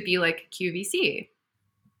course, it would be like QVC.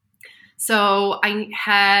 So I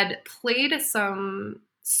had played some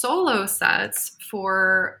solo sets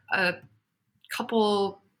for a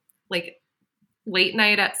couple like late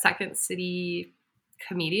night at Second City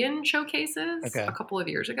comedian showcases a couple of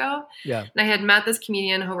years ago. Yeah. And I had met this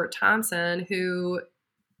comedian, Hobart Thompson, who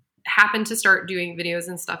happened to start doing videos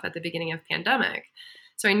and stuff at the beginning of pandemic.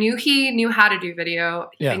 So I knew he knew how to do video.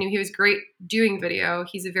 I knew he was great doing video.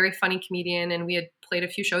 He's a very funny comedian, and we had played a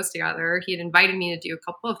few shows together. He had invited me to do a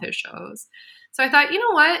couple of his shows. So I thought, you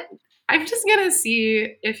know what? I'm just going to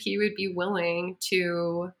see if he would be willing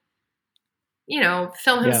to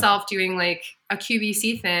film himself doing like a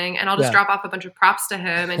QVC thing, and I'll just drop off a bunch of props to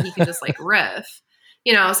him and he can just like riff,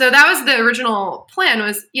 so that was the original plan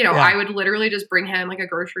was, I would literally just bring him like a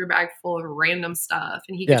grocery bag full of random stuff,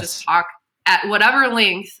 and he could just talk at whatever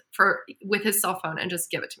length with his cell phone and just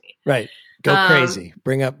give it to me. Right. Go crazy.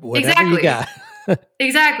 Bring up whatever you got.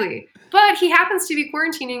 Exactly. But he happens to be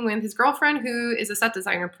quarantining with his girlfriend, who is a set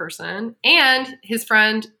designer person, and his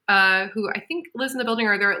friend, who I think lives in the building,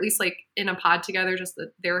 or they're at least like in a pod together, just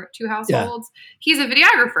their 2 households. Yeah. He's a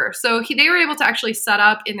videographer. So they were able to actually set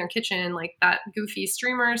up in their kitchen, like that goofy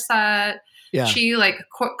streamer set. Yeah. She like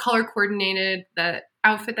color coordinated the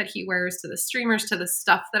outfit that he wears to the streamers, to the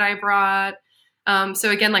stuff that I brought. So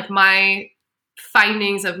again, like my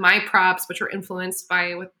findings of my props, which were influenced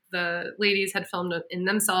by what the ladies had filmed in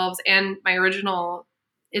themselves, and my original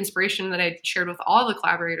inspiration that I shared with all the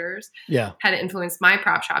collaborators had influenced my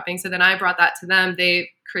prop shopping. So then I brought that to them. They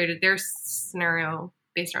created their scenario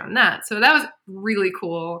based around that. So that was really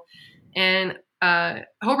cool. And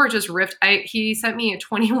Hobart just riffed. He sent me a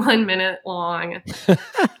 21-minute long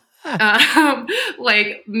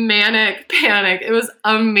like manic panic. It was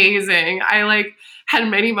amazing. I like had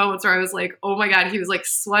many moments where I was like, oh my God, he was like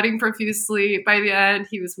sweating profusely by the end.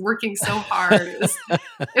 He was working so hard.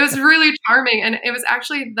 It was really charming. And it was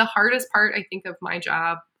actually the hardest part, I think, of my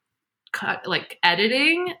job, like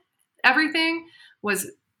editing everything,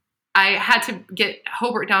 was I had to get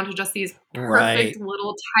Hobart down to just these perfect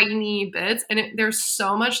little tiny bits. And there's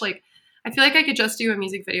so much, like, I feel like I could just do a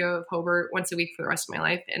music video of Hobart once a week for the rest of my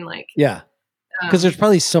life. And like, because there's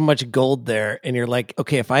probably so much gold there, and you're like,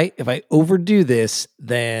 okay, if I overdo this,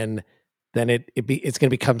 then it's going to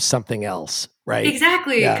become something else, right?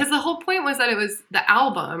 Exactly, because the whole point was that it was the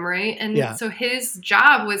album, right? And so his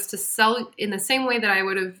job was to sell in the same way that I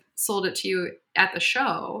would have sold it to you at the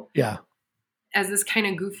show, as this kind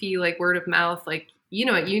of goofy like word of mouth, like, you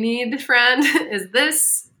know what you need, friend, is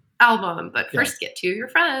this album, but first get 2 of your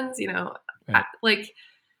friends, like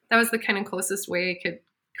that was the kind of closest way I could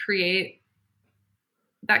create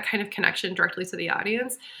that kind of connection directly to the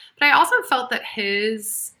audience. But I also felt that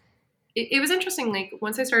it was interesting. Like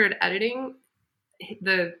once I started editing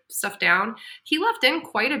the stuff down, he left in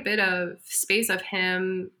quite a bit of space of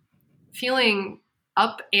him feeling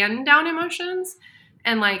up and down emotions,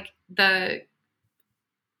 and like the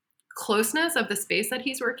closeness of the space that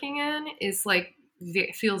he's working in is like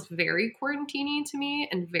feels very quarantiney to me,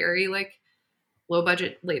 and very like low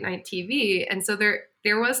budget late night TV. And so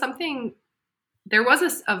there was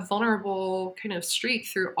a vulnerable kind of streak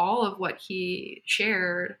through all of what he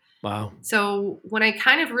shared. Wow. So when I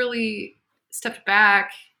kind of really stepped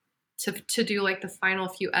back to do like the final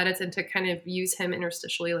few edits and to kind of use him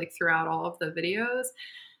interstitially like throughout all of the videos,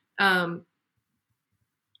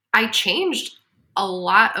 I changed a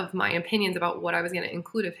lot of my opinions about what I was going to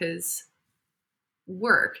include of his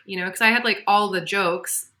work, because I had like all the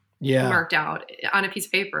jokes marked out on a piece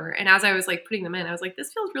of paper. And as I was like putting them in, I was like,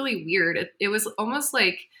 this feels really weird. It was almost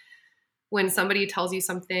like when somebody tells you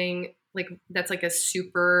something like that's like a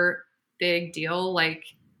super big deal, like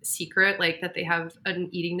secret, like that they have an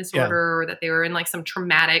eating disorder or that they were in like some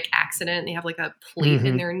traumatic accident and they have like a plate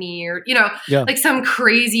in their knee or, like some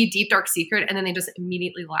crazy deep, dark secret. And then they just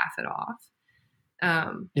immediately laugh it off.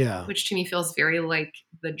 Which to me feels very like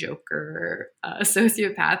the Joker,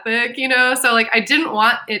 sociopathic, so like I didn't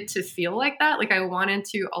want it to feel like that. Like I wanted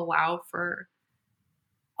to allow for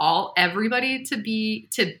everybody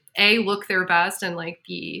to look their best and like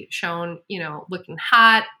be shown, looking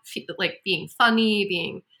hot, like being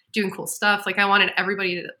funny, doing cool stuff. Like I wanted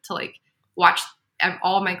everybody to like watch,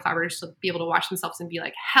 all my collaborators to be able to watch themselves and be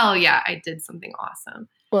like, hell yeah, I did something awesome.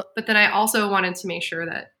 Well, but then I also wanted to make sure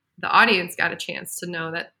that the audience got a chance to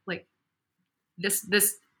know that like this,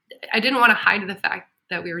 I didn't want to hide the fact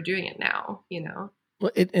that we were doing it now,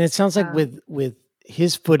 Well, it sounds like with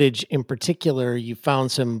his footage in particular, you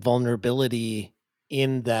found some vulnerability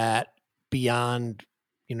in that beyond,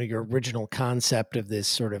 your original concept of this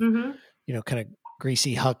sort of, kind of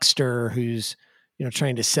greasy huckster who's,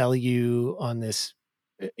 trying to sell you on this.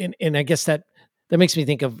 And I guess that makes me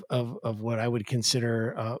think of what I would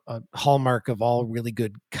consider a hallmark of all really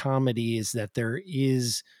good comedy is that there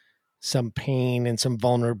is some pain and some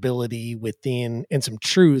vulnerability within and some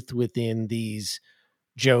truth within these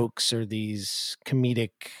jokes or these comedic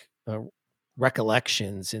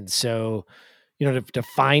recollections. And so, to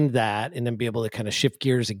find that and then be able to kind of shift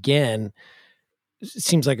gears again, it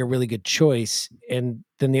seems like a really good choice. And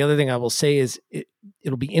then the other thing I will say is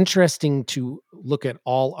it'll be interesting to look at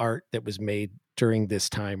all art that was made during this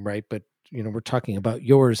time, right? But we're talking about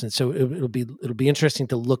yours, and so it'll be interesting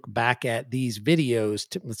to look back at these videos,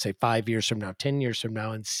 let's say 5 years from now, 10 years from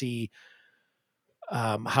now, and see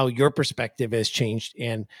how your perspective has changed,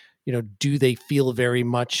 and do they feel very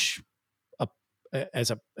much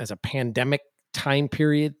as a pandemic time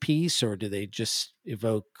period piece, or do they just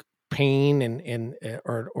evoke pain and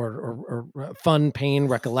or fun pain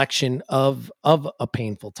recollection of a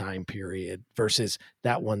painful time period versus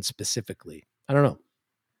that one specifically? I don't know.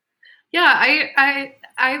 Yeah,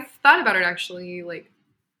 I've thought about it actually, like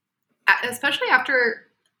especially after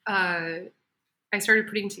I started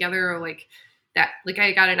putting together like that, like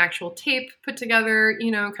I got an actual tape put together,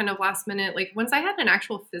 kind of last minute. Like once I had an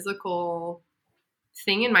actual physical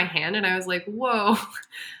thing in my hand and I was like, whoa,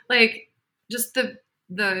 like just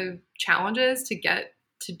the challenges to get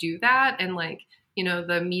to do that. And like,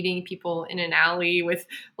 the meeting people in an alley with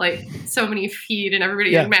like so many feet and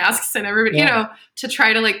everybody in masks and everybody, to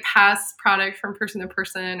try to like pass product from person to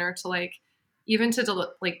person or to like, even to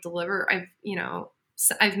deliver.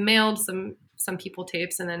 I've mailed some people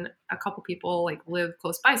tapes and then a couple people like live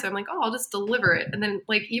close by. So I'm like, oh, I'll just deliver it. And then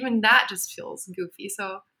like, even that just feels goofy.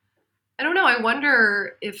 So I don't know. I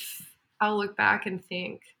wonder if I'll look back and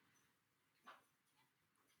think,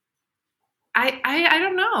 I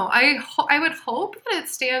don't know. I would hope that it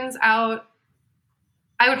stands out.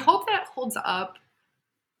 I would hope that it holds up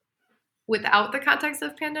without the context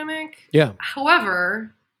of pandemic. Yeah.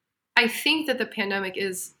 However, I think that the pandemic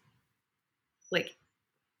is like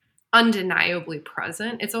undeniably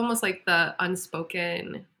present. It's almost like the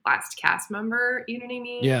unspoken last cast member. You know what I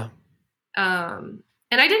mean? Yeah. And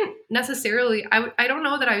I didn't necessarily, I don't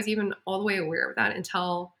know that I was even all the way aware of that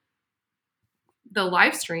until the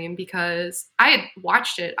live stream, because I had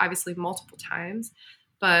watched it obviously multiple times,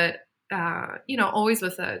 but always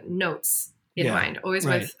with notes in mind, always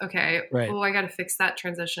with, okay, oh, I got to fix that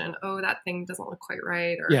transition. Oh, that thing doesn't look quite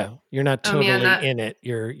right. Or, you're not totally in it.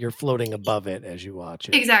 You're floating above it as you watch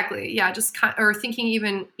it. Exactly. Yeah. Just or thinking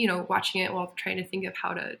even, watching it while trying to think of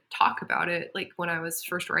how to talk about it. Like when I was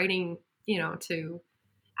first writing, to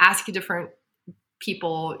ask different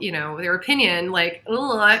people, their opinion, like,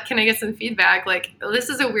 oh, can I get some feedback? Like, this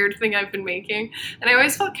is a weird thing I've been making. And I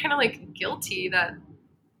always felt kind of like guilty that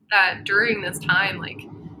during this time, like,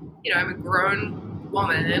 I'm a grown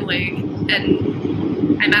woman, like,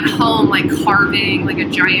 and I'm at home, like, carving, like, a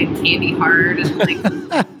giant candy heart and, like,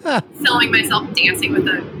 filming myself dancing with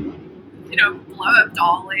a, blow-up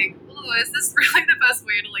doll, like, oh, is this really the best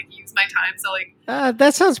way to like use my time? So like,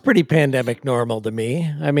 that sounds pretty pandemic normal to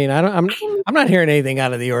me. I mean, I'm not hearing anything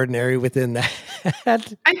out of the ordinary within that. I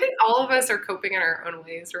think all of us are coping in our own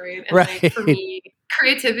ways, right? And right. like for me,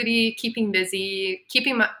 creativity, keeping busy,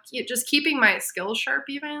 keeping my skills sharp,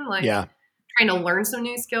 even like trying to learn some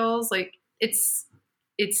new skills. Like it's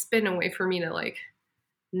been a way for me to like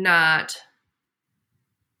not.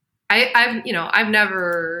 I've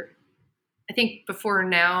never. I think before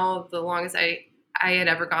now, the longest I had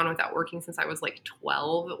ever gone without working since I was like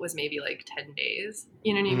 12, it was maybe like 10 days.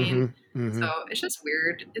 You know what I mean? Mm-hmm. So it's just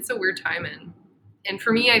weird. It's a weird time. And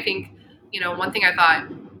for me, I think, one thing I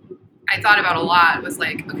thought about a lot was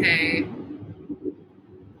like, okay,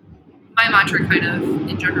 my mantra kind of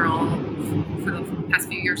in general for the past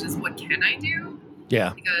few years is what can I do?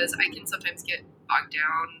 Yeah. Because I can sometimes get bogged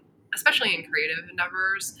down, especially in creative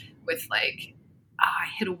endeavors with like, I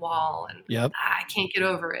hit a wall and I can't get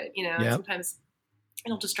over it. Sometimes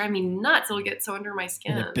it'll just drive me nuts. It'll get so under my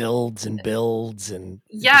skin. And it builds and builds and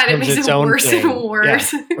it makes it worse and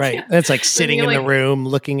worse. Yeah, right. That's like sitting in the room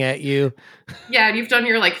looking at you. Yeah, and you've done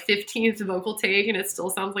your like 15th vocal take and it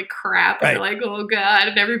still sounds like crap. And you're like, oh God.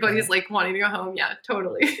 And everybody's like wanting to go home. Yeah,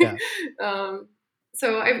 totally. Yeah.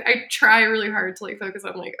 So I try really hard to like focus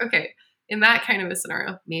on like, okay, in that kind of a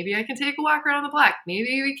scenario, maybe I can take a walk around the block.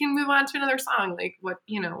 Maybe we can move on to another song. Like what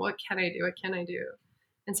can I do? What can I do?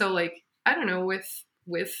 And so like, I don't know,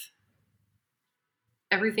 with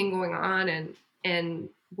everything going on and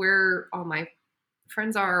where all my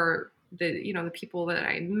friends are, the people that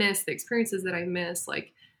I miss, the experiences that I miss,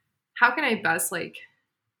 like how can I best like,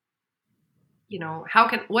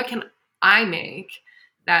 what can I make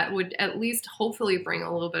that would at least hopefully bring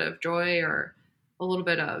a little bit of joy or a little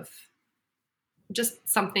bit of just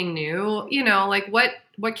something new, like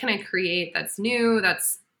what can I create that's new,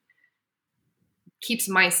 that's keeps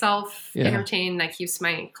myself entertained, that keeps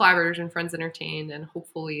my collaborators and friends entertained, and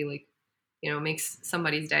hopefully like, makes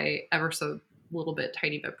somebody's day ever so little bit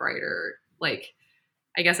tiny bit brighter. Like,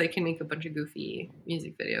 I guess I can make a bunch of goofy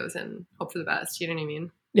music videos and hope for the best. You know what I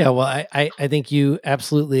mean? Yeah. Well, I think you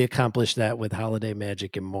absolutely accomplished that with Holiday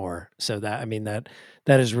Magic and more. So that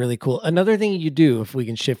is really cool. Another thing you do, if we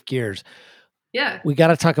can shift gears, we got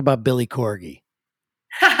to talk about Billy Corgi.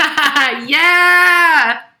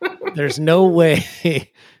 Yeah. There's no way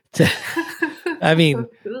to, I mean,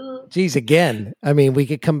 geez, again, I mean, we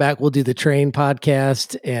could come back, we'll do the Train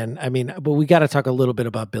podcast but we got to talk a little bit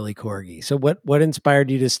about Billy Corgi. So what inspired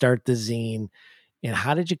you to start the zine and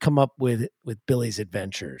how did you come up with Billy's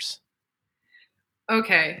Adventures?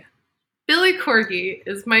 Okay. Billy Corgi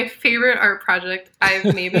is my favorite art project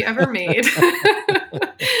I've maybe ever made,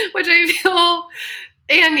 which I feel,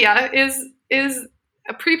 and is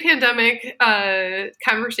a pre-pandemic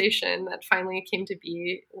conversation that finally came to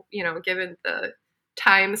be, given the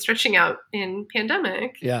time stretching out in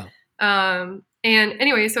pandemic. Yeah. And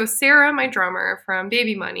anyway, so Sarah, my drummer from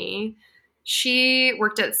Baby Money, she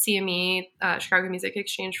worked at CME, Chicago Music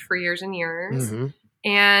Exchange, for years and years. Mm-hmm.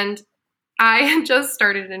 And I had just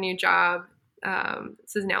started a new job.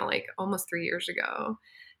 This is now like almost 3 years ago.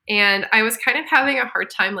 And I was kind of having a hard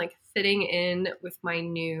time like fitting in with my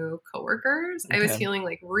new coworkers. Okay. I was feeling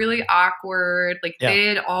like really awkward. Like they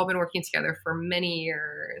had all been working together for many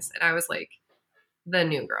years. And I was like the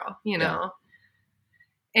new girl, know?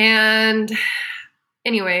 And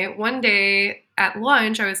anyway, one day at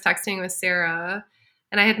lunch, I was texting with Sarah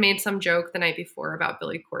and I had made some joke the night before about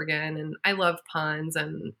Billy Corgan, and I love puns.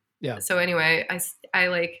 And so anyway, I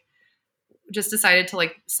like just decided to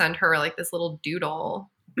like send her like this little doodle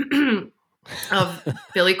of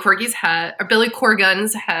Billy Corgi's head, or Billy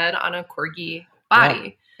Corgan's head on a corgi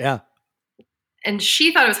body. Yeah. And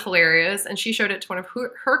she thought it was hilarious. And she showed it to one of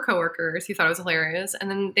her coworkers who thought it was hilarious. And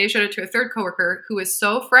then they showed it to a third coworker who was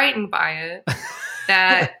so frightened by it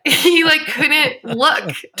that he like couldn't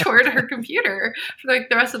look toward her computer for like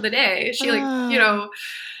the rest of the day. She like,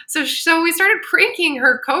 so we started pranking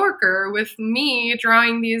her coworker with me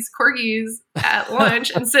drawing these corgis at lunch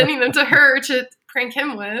and sending them to her to prank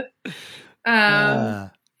him with. And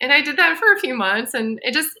I did that for a few months, and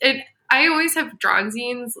I always have drawn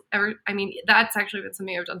zines. That's actually been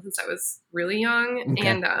something I've done since I was really young,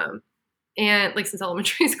 and like since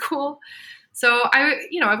elementary school. So I've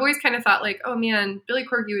always kind of thought like, oh man, Billy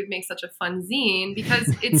Corgi would make such a fun zine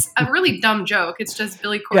because it's a really dumb joke. It's just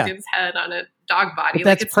Billy Corgan's head on a dog body.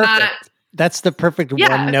 But that's perfect. That's the perfect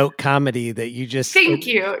one-note comedy that you just... Thank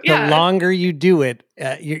you. Yeah. The longer you do it,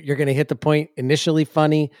 you're going to hit the point, initially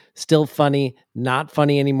funny, still funny, not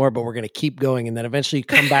funny anymore, but we're going to keep going. And then eventually you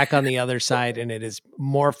come back on the other side and it is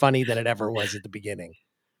more funny than it ever was at the beginning.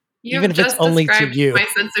 Even if it's only to you. My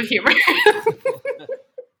sense of humor.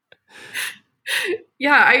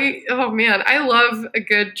 Yeah, oh man, I love a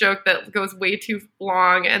good joke that goes way too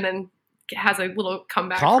long and then has a little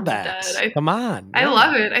comeback from the dead. Come on. I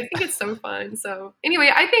love it. I think it's so fun. So anyway,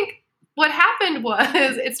 I think what happened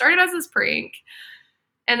was it started as this prank.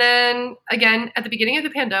 And then again, at the beginning of the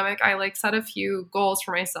pandemic, I like set a few goals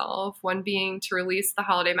for myself. One being to release the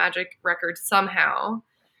Holiday Magic record somehow.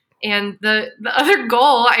 And the other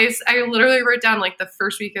goal, I literally wrote down like the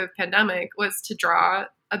first week of pandemic was to draw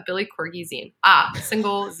a Billy Corgi zine.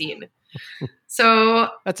 Single zine. So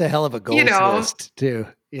that's a hell of a goals list too,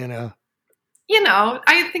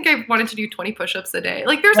 I think I wanted to do 20 push-ups a day.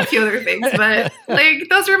 Like there's a few other things, but like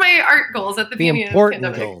those were my art goals at the beginning of the pandemic. The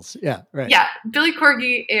important goals. Yeah, right. Yeah, Billy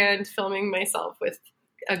Corgi and filming myself with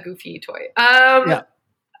a goofy toy.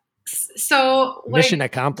 So mission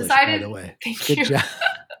accomplished, by the way. Good job.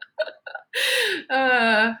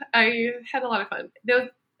 I had a lot of fun. Billy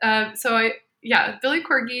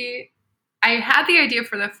Corgi, I had the idea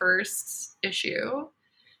for the first issue,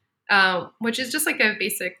 which is just like a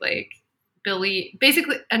basic, like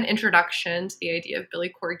basically an introduction to the idea of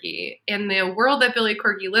Billy Corgi and the world that Billy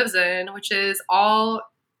Corgi lives in, which is all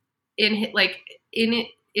it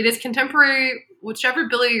is contemporary, whichever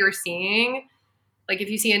Billy you're seeing. Like if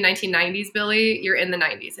you see a 1990s Billy, you're in the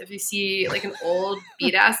 90s. If you see like an old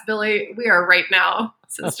beat ass Billy, we are right now,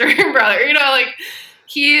 sister and brother. Like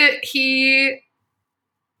he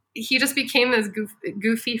just became this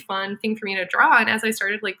goofy, fun thing for me to draw. And as I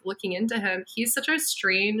started like looking into him, he's such a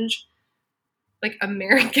strange, like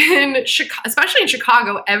American, especially in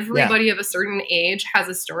Chicago. Everybody of a certain age has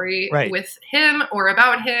a story with him or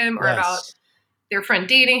about about their friend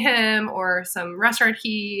dating him or some restaurant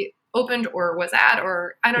he opened or was at,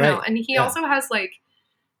 or I don't know. And he also has like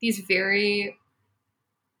these very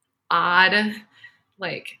odd,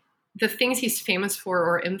 like the things he's famous for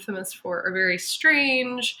or infamous for are very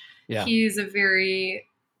strange. Yeah. He's a very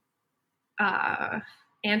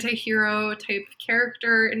anti-hero type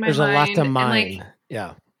character in my mind. There's a lot to mine. And, like,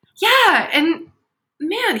 yeah. And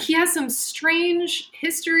man, he has some strange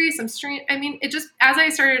history, it just, as I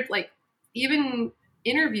started like even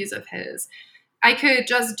interviews of his, I could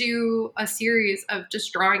just do a series of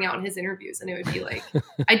just drawing out his interviews, and it would be like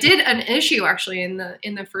I did an issue actually in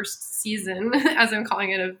the first season, as I'm calling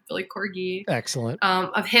it, of Billy Corgi. Excellent.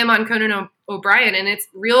 Of him on Conan O'Brien, and it's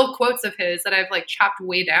real quotes of his that I've like chopped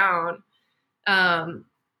way down, because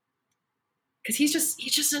he's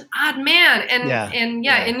just an odd man, and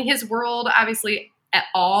in his world, obviously,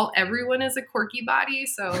 everyone is a Corgi body,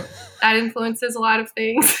 so that influences a lot of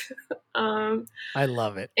things. I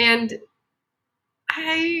love it, and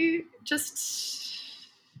I just,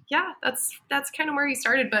 that's kind of where he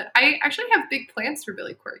started. But I actually have big plans for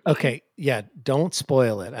Billy Corgi. Okay, yeah, don't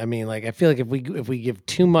spoil it. I mean, like, I feel like if we give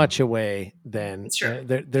too much away, then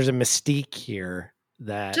there's a mystique here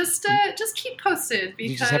that just keep posted,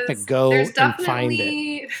 because you just have to go and find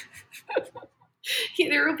it.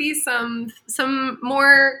 There will be some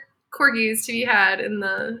more Corgis to be had in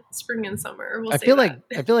the spring and summer. I feel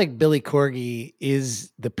like Billy Corgi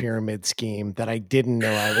is the pyramid scheme that I didn't know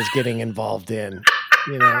I was getting involved in.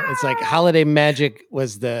 It's like Holiday Magic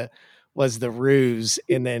was the ruse,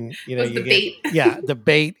 and then the bait. The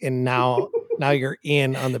bait, and now you're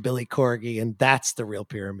in on the Billy Corgi, and that's the real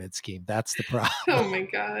pyramid scheme. That's the problem. Oh my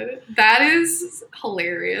god, that is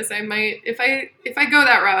hilarious. I might, if I go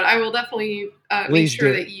that route, I will definitely make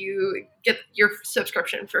sure that you get your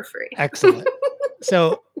subscription for free. Excellent.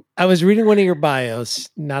 So I was reading one of your bios,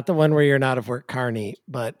 not the one where you're not of work carny,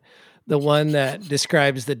 but the one that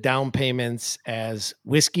describes the down payments as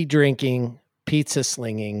whiskey drinking, pizza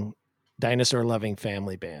slinging, dinosaur loving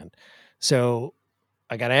family band. So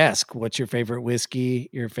I got to ask, what's your favorite whiskey,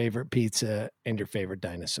 your favorite pizza, and your favorite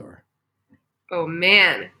dinosaur? Oh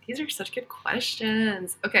man, these are such good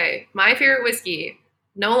questions. Okay, my favorite whiskey,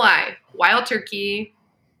 no lie, Wild Turkey.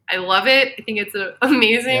 I love it. I think it's an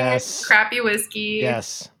amazing, crappy whiskey.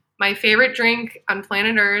 Yes. My favorite drink on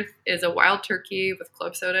planet Earth is a Wild Turkey with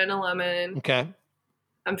club soda and a lemon. Okay.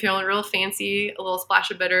 I'm feeling real fancy, a little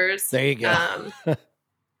splash of bitters. There you go.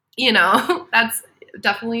 That's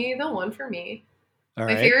definitely the one for me. All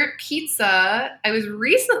My favorite pizza, I was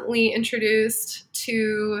recently introduced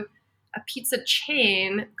to a pizza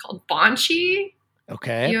chain called Bonci.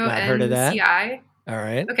 Okay, not heard of that. BONCI. All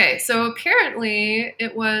right. Okay, so apparently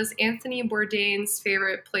it was Anthony Bourdain's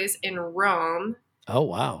favorite place in Rome. Oh,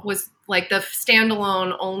 wow. Was like the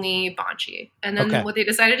standalone only Bonci. And then what they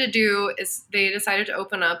decided to do is they decided to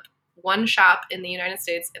open up one shop in the United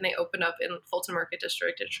States, and they opened up in Fulton Market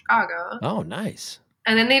District in Chicago. Oh, nice.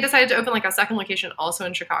 And then they decided to open like a second location also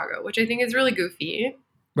in Chicago, which I think is really goofy.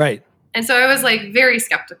 Right. And so I was like very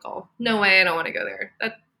skeptical. No way, I don't want to go there.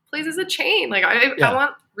 That place is a chain. Like I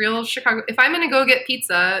want real Chicago. If I'm going to go get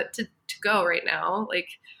pizza to go right now, like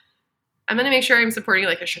I'm going to make sure I'm supporting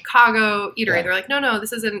like a Chicago eatery. Yeah. They're like, no,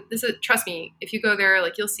 this is, trust me, if you go there,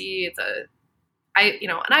 like you'll see and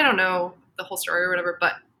I don't know the whole story or whatever,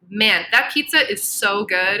 but man, that pizza is so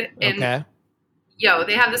good. And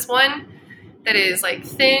they have this one that is like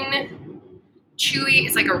thin, chewy.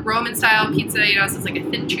 It's like a Roman style pizza, so it's like a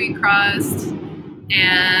thin, chewy crust.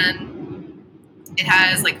 And it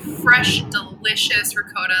has like fresh, delicious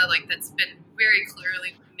ricotta, like that's been very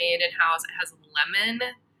clearly made in-house. It has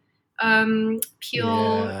lemon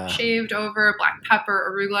peel shaved over, black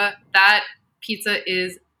pepper, arugula. That pizza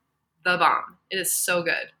is the bomb. It is so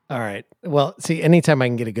good. All right. Well, see, anytime I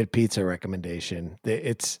can get a good pizza recommendation,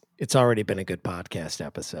 it's already been a good podcast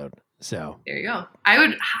episode. So there you go. I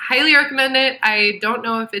would highly recommend it. I don't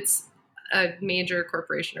know if it's a major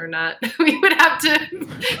corporation or not. We would have to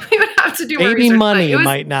do more maybe research. Money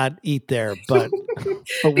might not eat there, but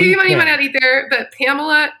maybe Money might not eat there, but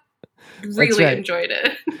Pamela really enjoyed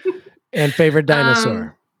it. And favorite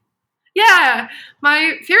dinosaur. Yeah,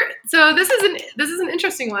 my favorite. So this is an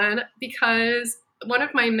interesting one because one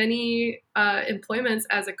of my many employments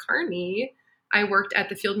as a carny, I worked at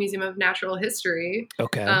the Field Museum of Natural History.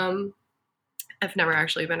 Okay. I've never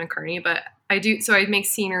actually been a carny, but I do. So I make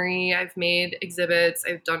scenery. I've made exhibits.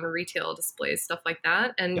 I've done retail displays, stuff like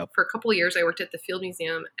that. And for a couple of years, I worked at the Field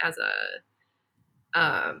Museum as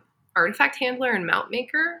a artifact handler and mount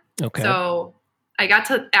maker. Okay. So I got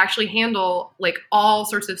to actually handle like all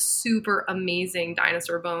sorts of super amazing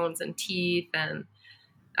dinosaur bones and teeth and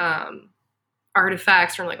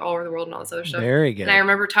artifacts from like all over the world and all this other stuff. Very good. And I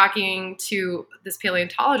remember talking to this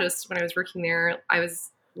paleontologist when I was working there. I was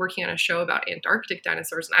working on a show about Antarctic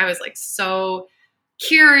dinosaurs, and I was like so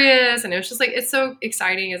curious, and it was just like it's so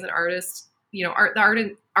exciting as an artist.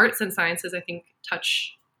 Arts and sciences, I think,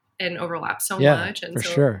 touch and overlap so much. And for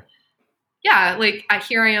sure. Yeah, like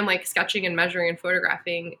here I am, like sketching and measuring and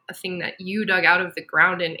photographing a thing that you dug out of the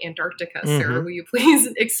ground in Antarctica, sir. Will you please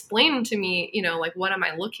explain to me, like what am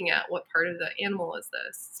I looking at? What part of the animal is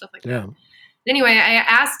this? Stuff like that. Anyway, I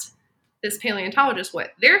asked this paleontologist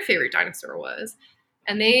what their favorite dinosaur was,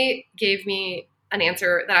 and they gave me an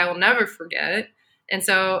answer that I will never forget. And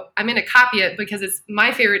so I'm going to copy it because it's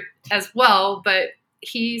my favorite as well. But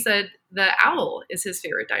he said the owl is his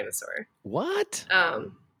favorite dinosaur. What?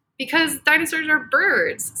 Because dinosaurs are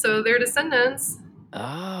birds, so their descendants.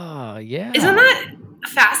 Oh, yeah. Isn't that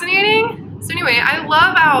fascinating? So anyway, I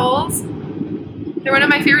love owls. They're one of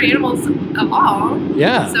my favorite animals of all.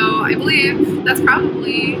 Yeah. So I believe that's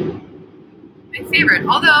probably my favorite.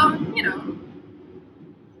 Although,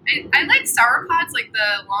 I like sauropods, like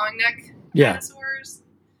the long neck dinosaurs.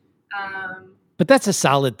 But that's a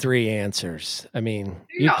solid 3 answers. I mean,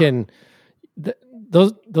 you can...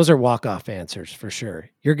 Those are walk-off answers for sure.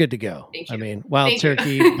 You're good to go. Thank you. I mean, wild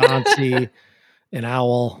turkey, bouncy, an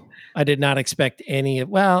owl. I did not expect any.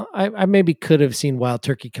 Well, I maybe could have seen wild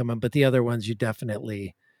turkey coming, but the other ones you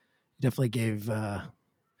definitely gave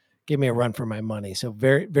me a run for my money. So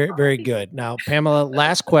very, very, very good. Now, Pamela,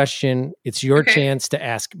 last question. It's your chance to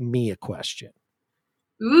ask me a question.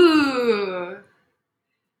 Ooh.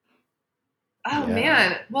 Oh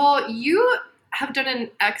man. Well, you have done an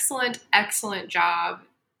excellent job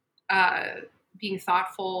being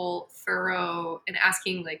thoughtful, thorough, and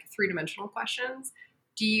asking like 3-dimensional questions.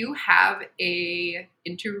 Do you have a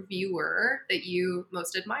interviewer that you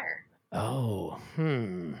most admire? Oh,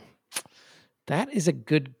 that is a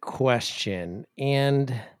good question.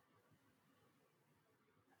 And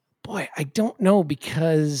boy, I don't know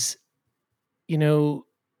because,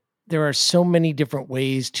 there are so many different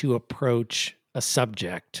ways to approach a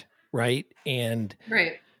subject. Right. And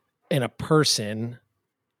a person.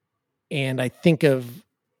 And I think of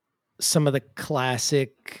some of the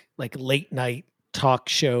classic, like late night talk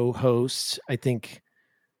show hosts. I think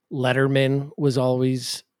Letterman was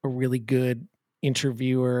always a really good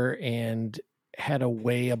interviewer and had a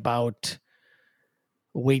way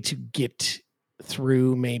to get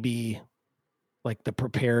through maybe like the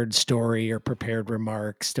prepared story or prepared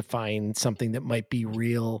remarks to find something that might be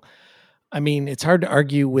real. I mean, it's hard to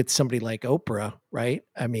argue with somebody like Oprah, right?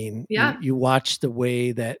 I mean, you watch the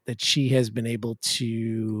way that she has been able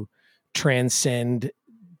to transcend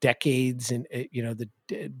decades and, the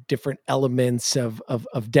different elements of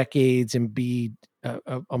decades and be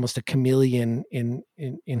almost a chameleon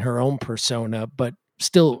in her own persona, but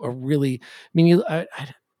still a really, I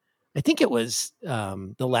think it was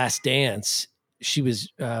The Last Dance. she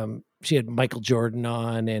had Michael Jordan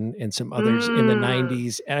on and some others in the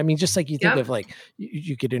 90s. And I mean, just like you think of like,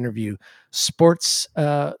 you could interview sports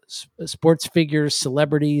figures,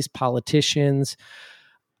 celebrities, politicians.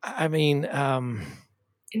 I mean,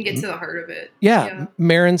 and get to the heart of it. Yeah.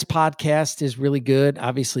 Maron's podcast is really good.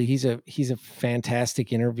 Obviously he's a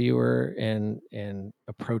fantastic interviewer and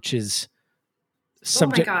approaches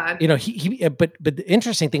subject. Oh my God. You know, but the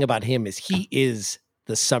interesting thing about him is he is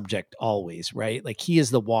the subject always, right? Like he is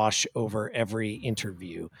the wash over every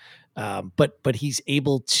interview. But he's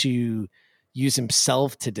able to use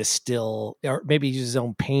himself to distill, or maybe use his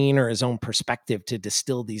own pain or his own perspective to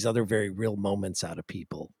distill these other very real moments out of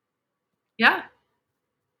people. Yeah.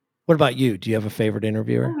 What about you? Do you have a favorite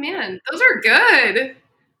interviewer? Oh man, those are good.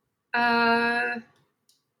 I've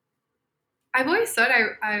always said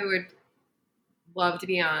I would love to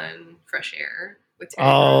be on Fresh Air with Terry.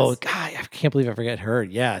 Oh Gross. God, I can't believe I forget her.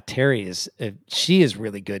 Yeah, Terry she is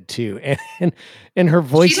really good too, and her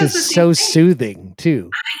voice is so soothing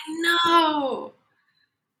too. I know.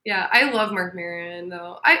 Yeah, I love Marc Maron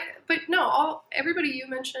though. Everybody you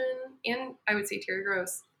mentioned, and I would say Terry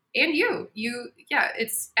Gross, and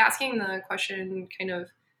it's asking the question kind of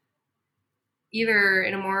either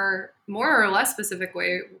in a more or less specific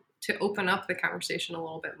way to open up the conversation a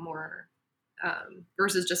little bit more,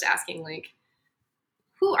 versus just asking like,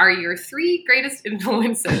 who are your 3 greatest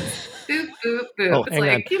influences? Boop, boop, boop. Oh, it's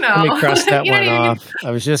like, on. Let me cross that one off.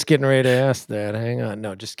 I was just getting ready to ask that. Hang on.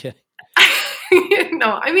 No, just kidding.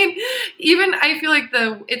 No, I mean, even I feel like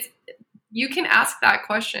you can ask that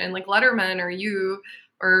question, like Letterman or you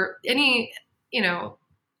or any, I'm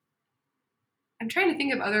trying to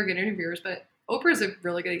think of other good interviewers, but Oprah's a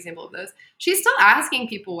really good example of this. She's still asking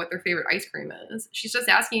people what their favorite ice cream is. She's just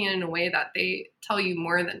asking it in a way that they tell you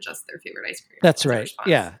more than just their favorite ice cream. That's right.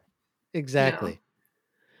 Yeah, exactly.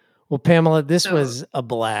 Well, Pamela, this was a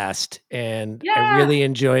blast, and I really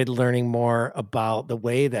enjoyed learning more about the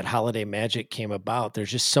way that Holiday Magic came about. There's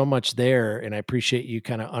just so much there, and I appreciate you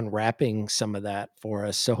kind of unwrapping some of that for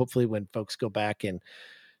us. So hopefully when folks go back and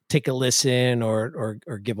take a listen or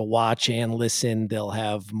give a watch and listen, they'll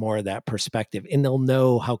have more of that perspective, and they'll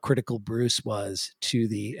know how critical Bruce was to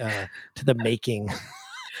the making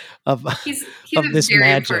of he's this very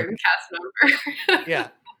magic. Important cast member. Yeah.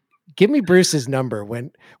 Give me Bruce's number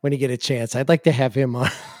when you get a chance. I'd like to have him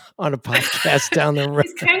on a podcast down the road.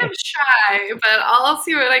 He's kind of shy, but I'll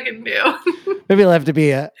see what I can do. Maybe it'll have to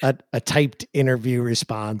be a typed interview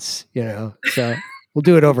response, So we'll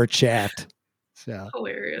do it over chat. So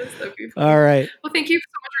hilarious. That'd be fun. All right. Well, thank you so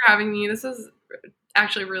much for having me. This is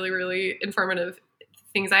actually really, really informative.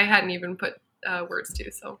 Things I hadn't even put words to.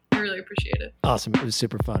 So I really appreciate it. Awesome. It was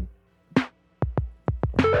super fun.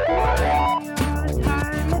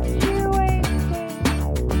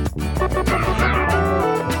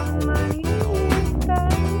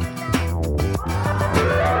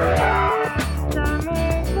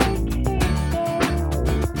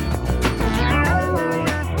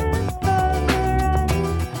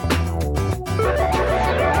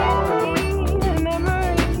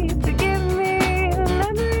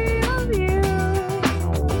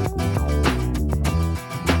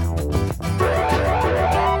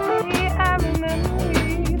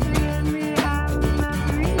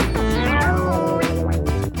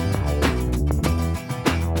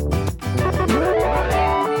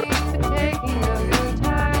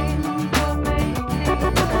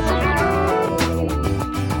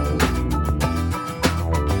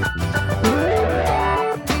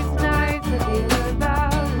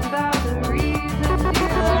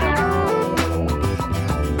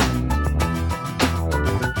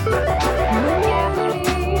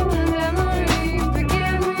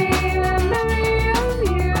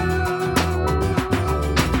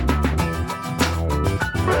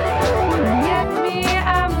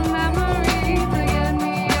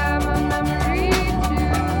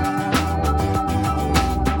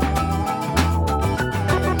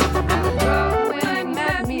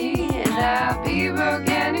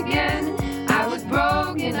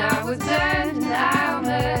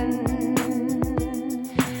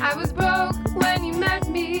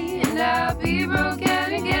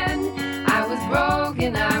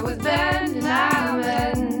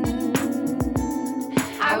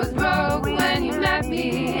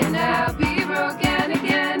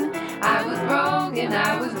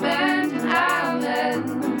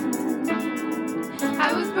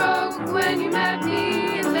 When you met me